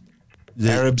Arabs.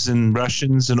 Arabs and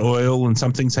Russians and oil, and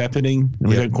something's happening, and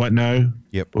we don't quite know.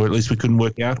 Yep. Or at least we couldn't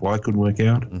work out. Well, I couldn't work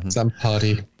out. Mm-hmm. Some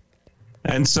party.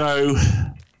 And so,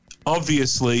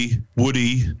 obviously,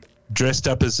 Woody, dressed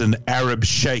up as an Arab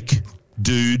sheikh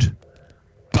dude,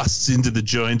 busts into the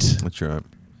joint. That's right.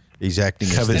 He's acting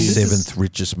as the seventh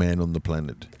richest man on the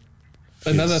planet.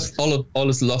 Another all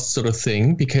is lost sort of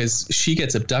thing, because she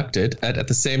gets abducted, and at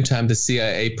the same time the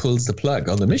CIA pulls the plug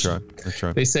on the mission. That's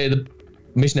right. They say the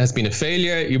mission has been a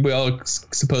failure. We're all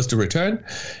supposed to return.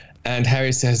 And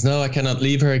Harry says, no, I cannot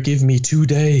leave her. Give me 2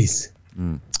 days.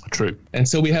 True. And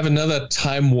so we have another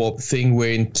time warp thing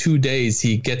where in 2 days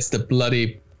he gets the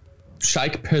bloody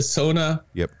Sheikh persona,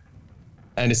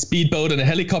 and a speedboat and a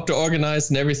helicopter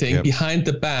organized and everything behind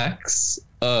the backs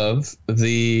of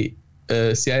the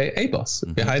CIA boss,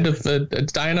 behind of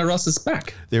Diana Ross's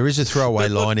back. There is a throwaway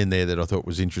line in there that I thought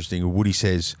was interesting. Woody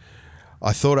says,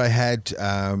 I thought I had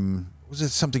was it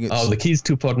something? The keys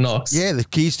to Fort Knox. Yeah, the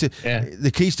keys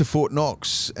to Fort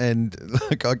Knox, and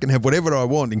like I can have whatever I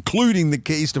want, including the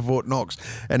keys to Fort Knox.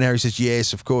 And Harry says,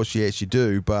 "Yes, of course, yes, you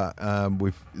do, but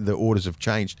the orders have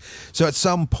changed." So at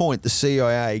some point, the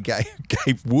CIA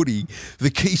gave Woody the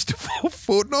keys to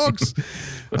Fort Knox.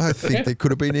 I think there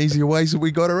could have been easier ways that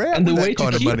we got around. And the with way that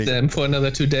kind to of keep money. them for another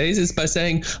 2 days is by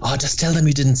saying, "Oh, just tell them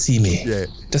you didn't see me. Yeah,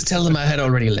 just tell them I had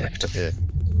already left." Yeah.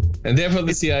 And therefore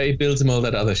the CIA builds him all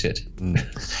that other shit. In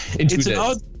 2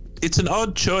 days. it's an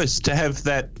odd choice to have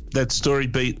that story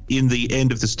beat in the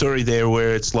end of the story there,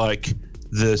 where it's like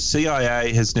the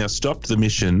CIA has now stopped the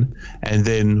mission, and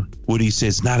then Woody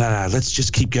says, "No, let's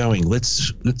just keep going.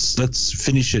 Let's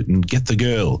finish it and get the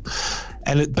girl."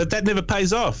 But that never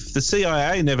pays off. The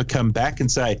CIA never come back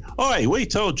and say, "Oi, we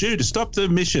told you to stop the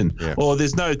mission," or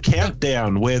there's no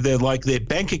countdown where they're like their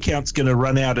bank account's going to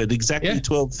run out at exactly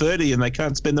 12:30 and they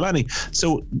can't spend the money.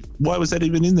 So why was that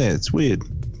even in there? It's weird.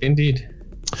 Indeed.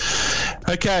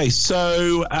 Okay,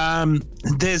 so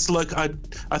there's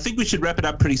I think we should wrap it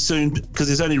up pretty soon because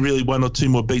there's only really one or two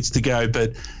more beats to go,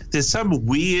 but there's some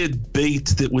weird beat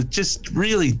that just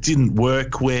really didn't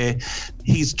work where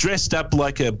he's dressed up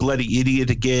like a bloody idiot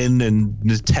again and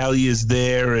Natalia's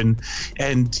there and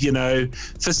you know,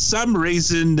 for some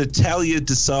reason Natalia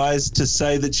decides to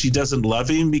say that she doesn't love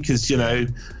him because, you know,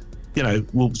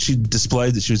 well, she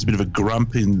displayed that she was a bit of a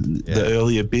grump in the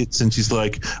earlier bits, and she's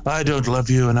like, "I don't love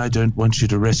you, and I don't want you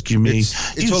to rescue me."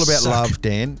 It's all about love,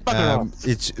 Dan.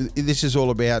 This is all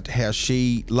about how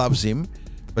she loves him,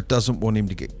 but doesn't want him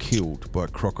to get killed by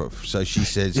Krokov. So she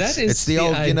says, "It's the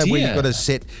old, you know, where you've got to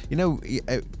set, you know,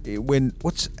 when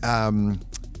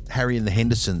Harry and the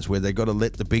Hendersons, where they got to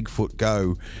let the Bigfoot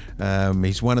go.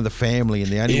 He's one of the family, and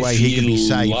the only way he can be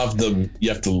safe. Love them, you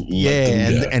have to.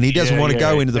 And he doesn't want to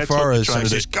go into the That's what forest. they're So trying he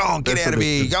to says, do. "Go on, get That's out of what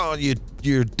here! they're Go on,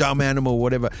 you dumb animal,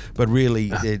 whatever." But really,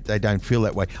 they don't feel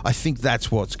that way. I think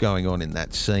that's what's going on in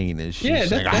that scene. Is she's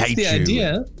saying, "I that's hate the you."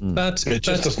 idea. But It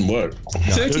just doesn't work.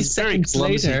 30 seconds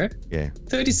later,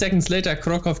 30 seconds later,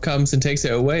 Krokov comes and takes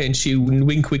her away, and she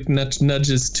wink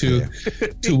nudges to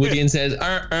Woody and says,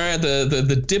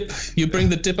 the dip, you bring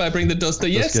the dip, I bring the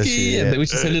Dostoevsky,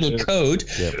 which is a little code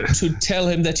to tell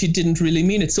him that she didn't really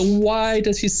mean it. So why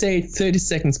does she say it 30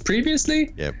 seconds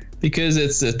previously? Because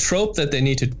it's a trope that they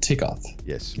need to tick off.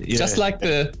 Yes. Just like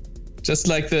the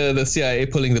CIA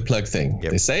pulling the plug thing.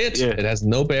 They say it, it has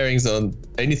no bearings on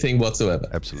anything whatsoever.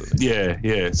 Absolutely.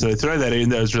 Yeah. So throw that in.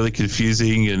 That was really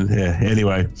confusing. And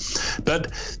anyway,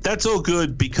 but that's all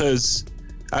good because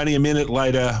only a minute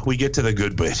later we get to the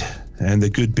good bit. And the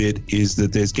good bit is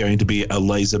that there's going to be a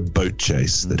laser boat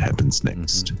chase that happens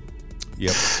next.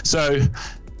 Yep. So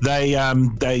they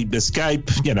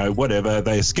escape, you know, whatever.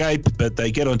 They escape, but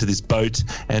they get onto this boat,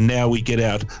 and now we get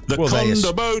out the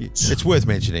Condor boat. It's worth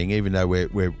mentioning, even though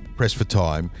we're pressed for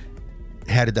time.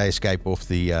 How did they escape off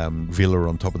the villa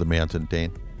on top of the mountain,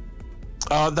 Dan?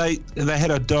 They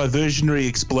had a diversionary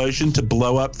explosion to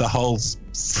blow up the whole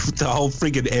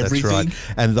friggin' everything. That's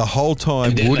right. And the whole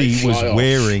time Woody was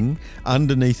wearing,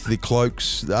 underneath the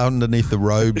clokes, underneath the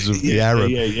robes of the Arab,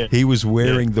 he was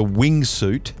wearing the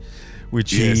wingsuit,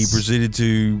 which he proceeded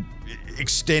to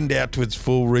extend out to its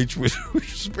full reach, which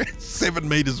was about 7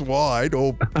 meters wide,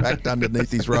 all packed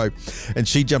underneath his robe. And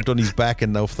she jumped on his back,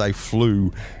 and off they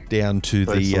flew down to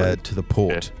the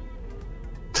port.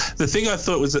 The thing I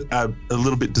thought was a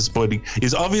little bit disappointing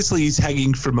is obviously he's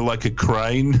hanging from like a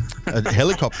crane. A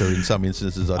helicopter in some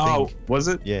instances, I think. Oh, was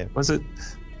it? Yeah. Was it?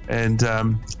 And I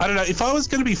don't know, if I was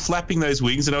going to be flapping those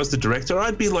wings and I was the director,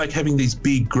 I'd be like having these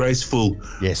big, graceful...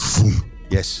 Yes.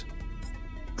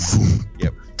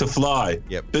 Yep. To fly.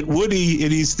 Yep. But Woody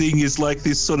in his thing is like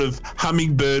this sort of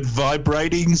hummingbird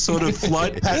vibrating sort of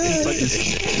flight pattern. It's like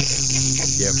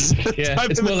this.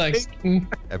 It's more like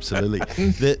Absolutely.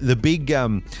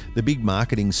 The big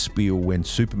marketing spiel when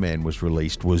Superman was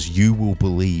released was "You will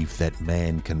believe that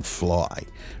man can fly,"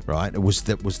 right? That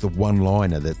was the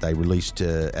one-liner that they released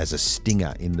as a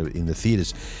stinger in the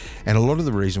theaters, and a lot of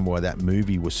the reason why that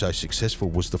movie was so successful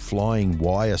was the flying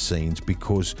wire scenes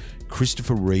because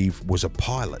Christopher Reeve was a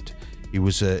pilot. He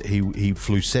was he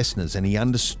flew Cessnas and he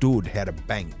understood how to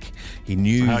bank. He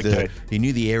knew the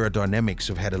aerodynamics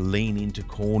of how to lean into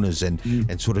corners and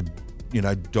sort of, you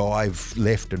know, dive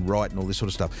left and right and all this sort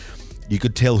of stuff. You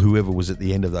could tell whoever was at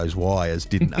the end of those wires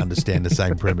didn't understand the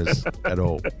same premise at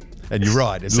all. And you're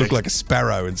right, it looked like a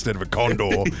sparrow instead of a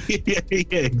condor. yeah,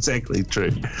 exactly,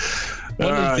 true.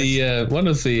 One of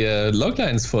the log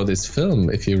lines for this film,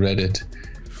 if you read it,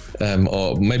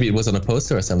 or maybe it was on a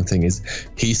poster or something, is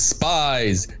he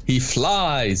spies, he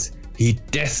flies, he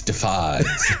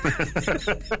death-defies.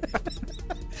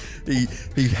 he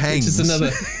hangs. Which is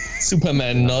another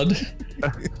Superman nod.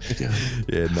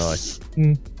 Yeah, nice.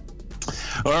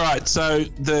 All right, so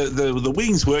the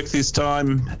wings work this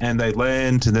time, and they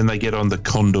land, and then they get on the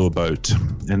Condor boat.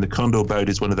 And the Condor boat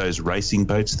is one of those racing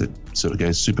boats that sort of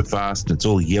goes super fast, and it's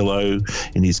all yellow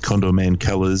in his Condor Man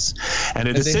colors. And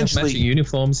it essentially they have matching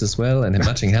uniforms as well, and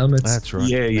matching helmets. That's right.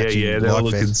 Yeah. They're all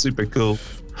looking super cool.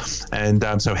 And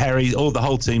so Harry, the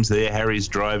whole team's there. Harry's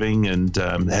driving, and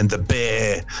the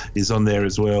bear is on there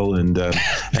as well, and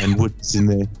Wood's in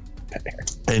there.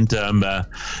 And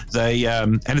they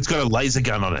and it's got a laser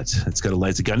gun on it. It's got a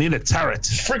laser gun in a turret.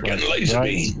 Friggin' laser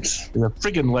beams. A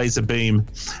friggin' laser beam,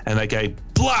 and they go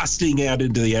blasting out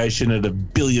into the ocean at 1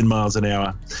 billion miles an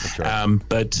hour. Right.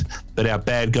 But our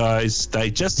bad guys, they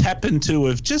just happen to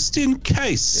have, just in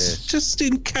case,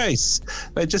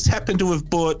 they just happen to have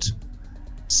bought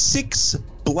 6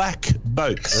 black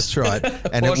boats. That's right.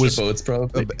 And it Porsche was boats,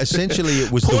 probably. essentially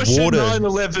it was Porsche the water.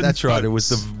 911 That's right. It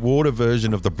boats. was the water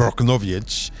version of the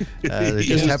Broknovich. They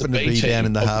just Yeah, happened the to be B down team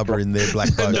in the of the harbour in their black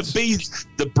And boats.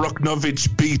 the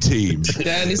Broknovich B team.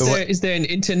 Dan, is there an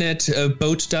internet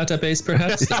boat database,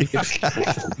 perhaps?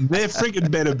 There friggin'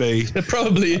 better be. It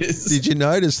probably is. Did you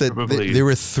notice that Probably. there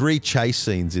are 3 chase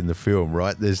scenes in the film?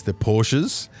 Right, there's the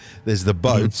Porsches, there's the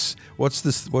boats. What's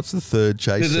the third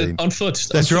chase scene? On foot.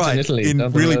 That's on foot right. In Italy. In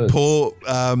down the really road. poor,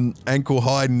 ankle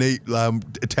high, neat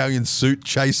Italian suit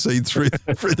chase scene through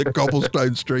the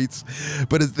cobblestone streets,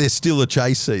 but there's still a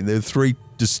chase scene. There are 3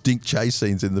 distinct chase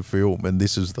scenes in the film, and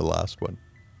this is the last one.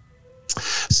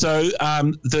 So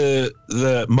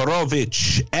the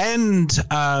Morovich and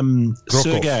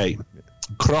Sergei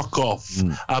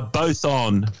Krokov are both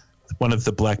on one of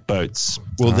the black boats.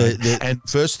 Well, and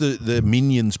first the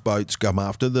Minions boats come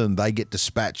after them. They get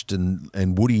dispatched, and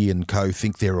Woody and co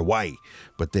think they're away.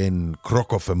 But then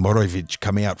Krokov and Morovich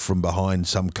come out from behind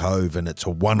some cove, and it's a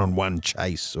one-on-one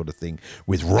chase sort of thing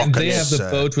with rockets. And they have the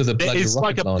boat with a bloody it's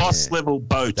like a rocket launcher. boss level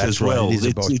boat That's as right. well. It is a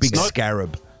It's- boat, it's big not-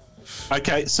 scarab.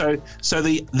 Okay, so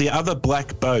the other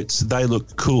black boats, they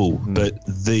look cool, but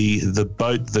the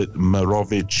boat that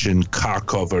Morovich and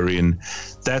Kharkov are in,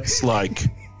 that's like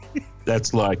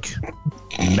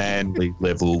manly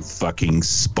level fucking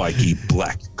spiky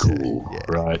black cool,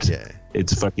 right? Yeah.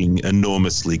 It's fucking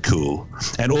enormously cool.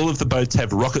 And all of the boats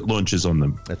have rocket launchers on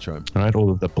them. That's right. Right,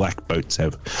 all of the black boats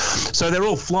have. So they're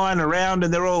all flying around,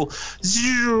 and they're all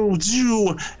zoo,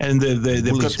 zoo, and they've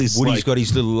got this Woody's like got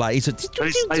his little laser.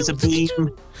 laser beam.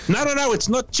 No, it's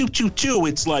not choo choo choo.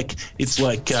 It's like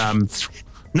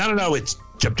no, it's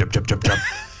jump jump jump jump jump.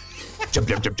 Jump,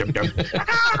 jump, jump, jump, jump.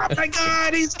 Oh my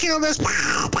God, he's killed us.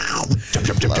 Jump,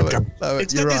 jump, jump, jump, jump. Love it.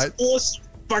 It's You're got right. this awesome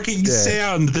fucking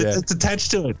sound that's attached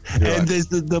to it. And right. there's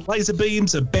the laser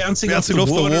beams are bouncing Bouncing off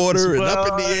off the water and as up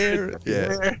in well. the air.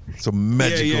 Yeah. Yeah. It's a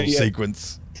magical yeah.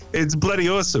 sequence. It's bloody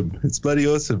awesome.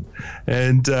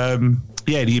 And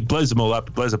he blows them all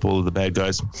up, blows up all of the bad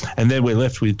guys. And then we're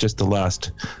left with just the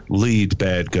last lead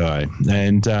bad guy.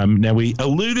 And now we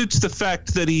alluded to the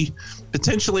fact that he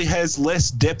potentially has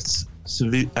less depth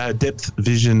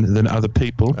vision than other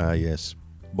people. Yes.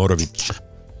 Morovich.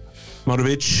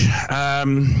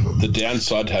 The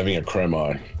downside to having a chrome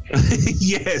eye.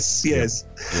 yes.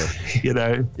 You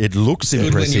know, It looks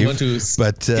Good when you want to impressive,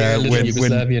 but scare little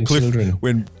Yugoslavian children.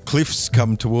 when cliffs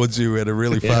come towards you at a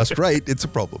really fast rate, it's a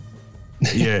problem.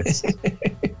 yes.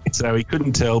 So he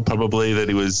couldn't tell probably that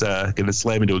he was going to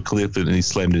slam into a cliff, and he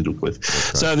slammed into a cliff.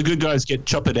 Right. So the good guys get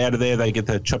choppered out of there. They get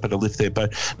the chopper to lift their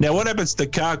boat. Now, what happens to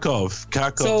Kharkov?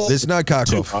 So- There's no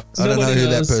Kharkov. I don't know Nobody who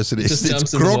that knows. person is. Just It's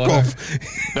jumps in the water.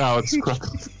 Krokov. No, it's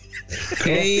Kharkov.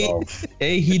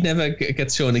 He never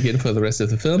gets shown again for the rest of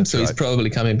the film, so he's right. probably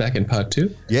coming back in part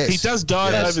 2. Yes. He does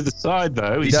dive Yes. over the side,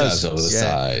 though. He does over the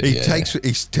side. He yeah.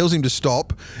 he tells him to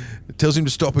stop,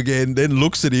 again, then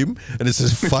looks at him and it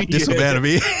says, "Fuck this, I'm out of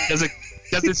here."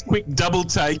 Does this quick double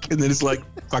take, and then it's like,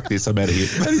 "Fuck this, I'm out of here."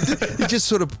 He just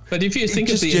sort of But if you think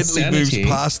he of just the gently insanity, moves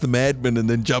past the madman and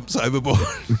then jumps overboard.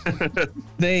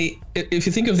 if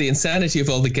you think of the insanity of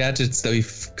all the gadgets, though, he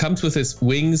comes with his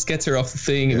wings, gets her off the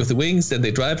thing with the wings, then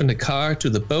they drive in a car to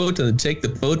the boat, and then take the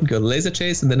boat and go laser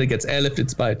chase, and then it gets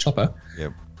airlifted by a chopper.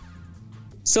 Yep.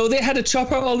 So they had a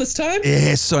chopper all this time?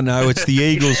 Yes, I know. It's the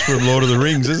Eagles from Lord of the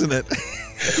Rings, isn't it?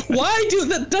 Why does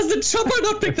the chopper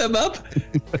not pick them up?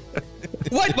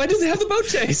 Why does they have the boat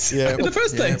chase in the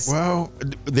first place? Well,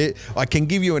 I can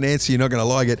give you an answer. You're not going to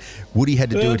like it. Woody had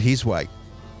to do it his way.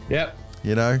 Yep.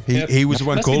 You know, he was the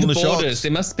one Must be calling the borders. shots. They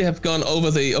must have gone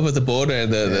over the border,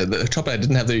 and the chopper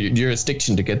didn't have the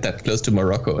jurisdiction to get that close to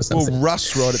Morocco or Well, something.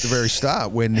 Russ, right at the very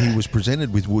start, when he was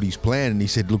presented with Woody's plan and he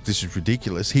said, "Look, this is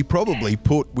ridiculous," he probably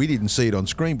we didn't see it on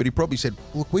screen, but he probably said,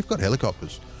 "Look, we've got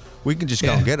helicopters. We can just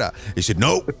go and get her." He said,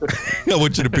 "No, I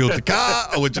want you to build the car.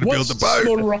 I want you to build the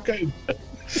boat." Morocco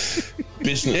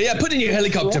business? Yeah, put in your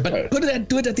helicopter, but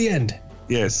do it at the end.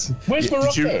 Yes. Where's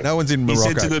Morocco? No one's in He Morocco.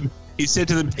 said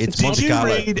to them, It's "Did Monte you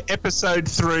Carlo." read episode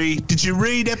 3? Did you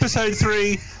read episode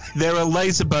 3? There are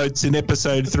laser boats in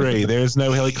episode 3. There is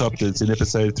no helicopters in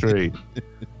episode 3."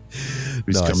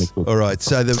 It's Nice. comical. All right,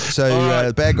 so All right.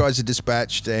 the bad guys are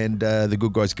dispatched and the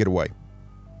good guys get away.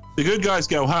 the good guys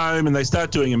go home and they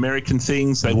start doing American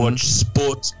things. They watch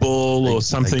sports ball or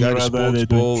something they go or to other. sports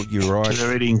ball. You're right.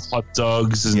 They're eating hot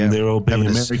dogs and they're all being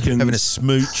Americans. Having a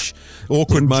smooch.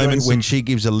 Awkward moment when she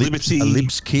gives a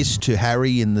lips kiss to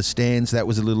Harry in the stands. That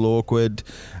was a little awkward.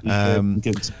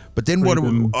 But then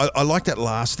I like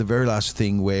the very last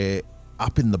thing where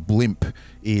up in the blimp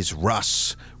is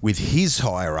Russ with his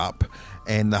higher up,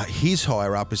 and his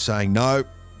higher up is saying, no,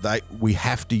 we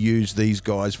have to use these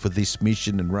guys for this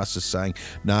mission, and Russ is saying,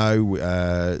 no,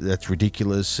 that's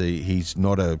ridiculous. He's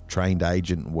not a trained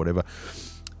agent or whatever.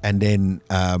 And then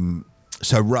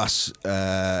so Russ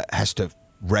has to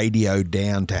radio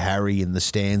down to Harry in the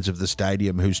stands of the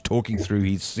stadium, who's talking through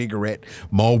his cigarette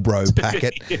Marlboro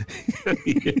packet.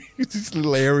 This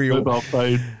little aerial mobile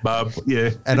phone, bub,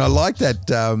 yeah. And I like that.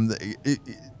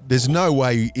 There's no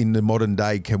way in the modern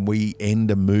day can we end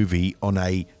a movie on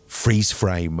a freeze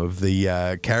frame of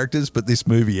the characters, but this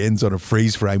movie ends on a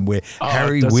freeze frame where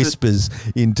Harry whispers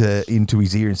into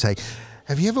his ear and say,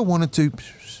 "Have you ever wanted to?"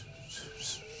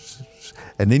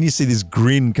 And then you see this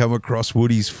grin come across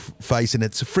Woody's face, and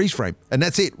it's a freeze frame, and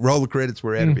that's it. Roll the credits.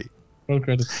 We're out of here. Roll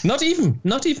credits. Not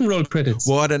even roll credits.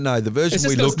 Well, I don't know. The version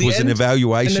we looked was an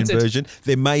evaluation version.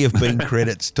 There may have been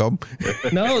credits, Tom.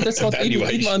 No, that's what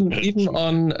even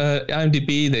on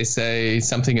IMDb they say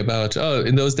something about. Oh,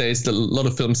 in those days, a lot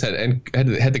of films had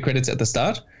the credits at the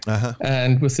start.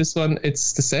 And with this one,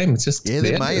 it's the same. It's just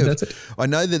there may have. I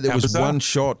know that there was one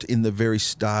shot in the very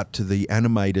start to the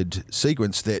animated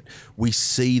sequence that we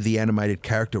see the animated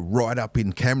character right up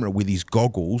in camera with his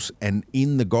goggles, and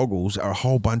in the goggles are a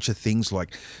whole bunch of things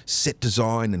like set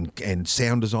design and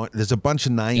sound design. There's a bunch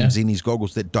of names in his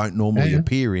goggles that don't normally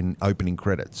appear in opening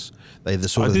credits. They're the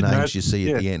sort of names you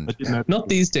see at the end. Not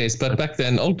these days, but back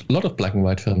then, a lot of black and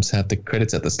white films had the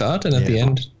credits at the start and at the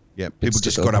end. Yeah, people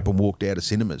just got up and walked out of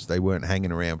cinemas. They weren't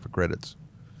hanging around for credits.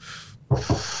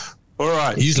 All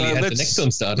right. Usually at the next film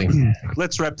starting.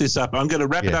 Let's wrap this up. I'm going to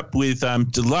wrap it up with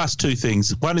the last two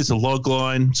things. One is a log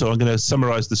line, so I'm going to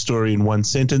summarize the story in one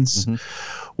sentence.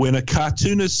 When a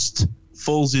cartoonist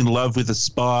falls in love with a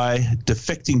spy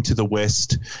defecting to the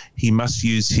West, he must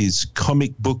use his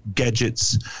comic book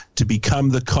gadgets to become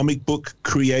the comic book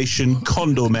creation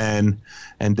Condor Man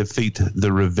and defeat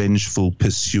the revengeful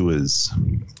pursuers.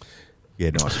 Yeah,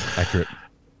 nice. Accurate.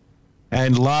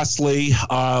 And lastly,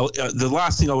 the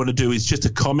last thing I want to do is just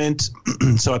a comment.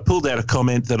 So I pulled out a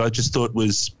comment that I just thought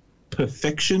was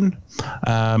perfection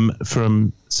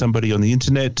from somebody on the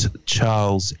internet,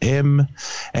 Charles M.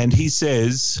 And he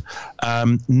says,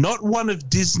 not one of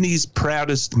Disney's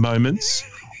proudest moments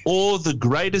or the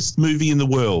greatest movie in the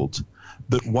world,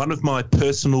 but one of my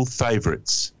personal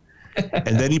favorites.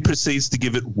 And then he proceeds to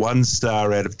give it 1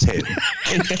 star out of 10.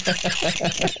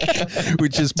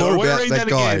 Which is more about that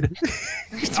guy.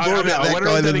 It's more about that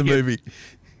guy than the movie.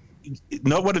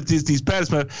 Not one of Disney's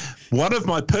proudest moments. One of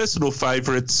my personal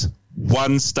favorites,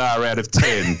 1 star out of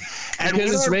 10. And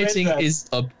because its rating is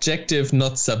objective,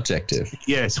 not subjective.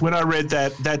 Yes, when I read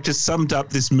that, that just summed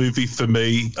up this movie for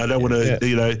me. I don't want to,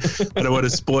 I don't want to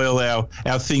spoil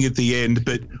our thing at the end,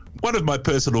 but one of my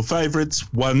personal favorites,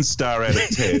 1 star out of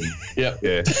 10. Yeah.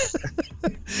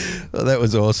 Well, that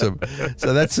was awesome.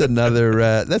 So that's another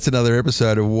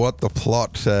episode of What the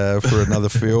Plot for another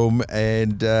film,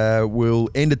 and we'll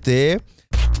end it there.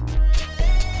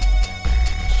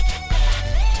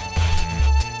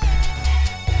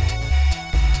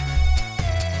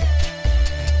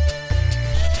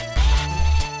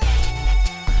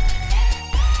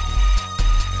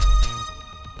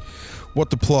 What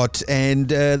the Plot, and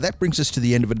that brings us to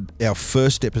the end of our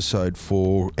first episode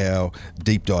for our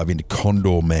deep dive into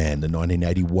Condor Man, the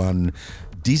 1981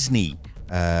 Disney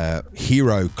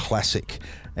hero classic,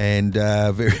 and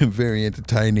very, very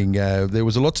entertaining. There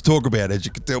was a lot to talk about, as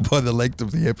you can tell by the length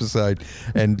of the episode,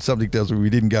 and something tells me we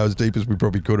didn't go as deep as we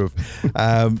probably could have.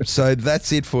 So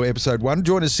that's it for episode 1.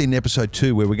 Join us in episode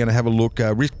 2, where we're going to have a look.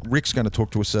 Rick's going to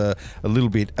talk to us a little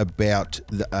bit about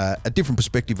a different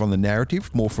perspective on the narrative,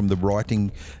 more from the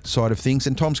writing side of things,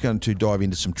 and Tom's going to dive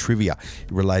into some trivia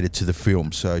related to the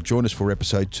film. So join us for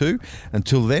episode 2.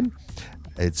 Until then,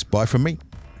 it's bye from me.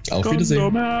 Auf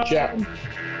Wiedersehen. Ciao.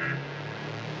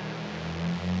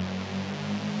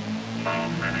 How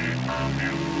many of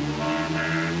you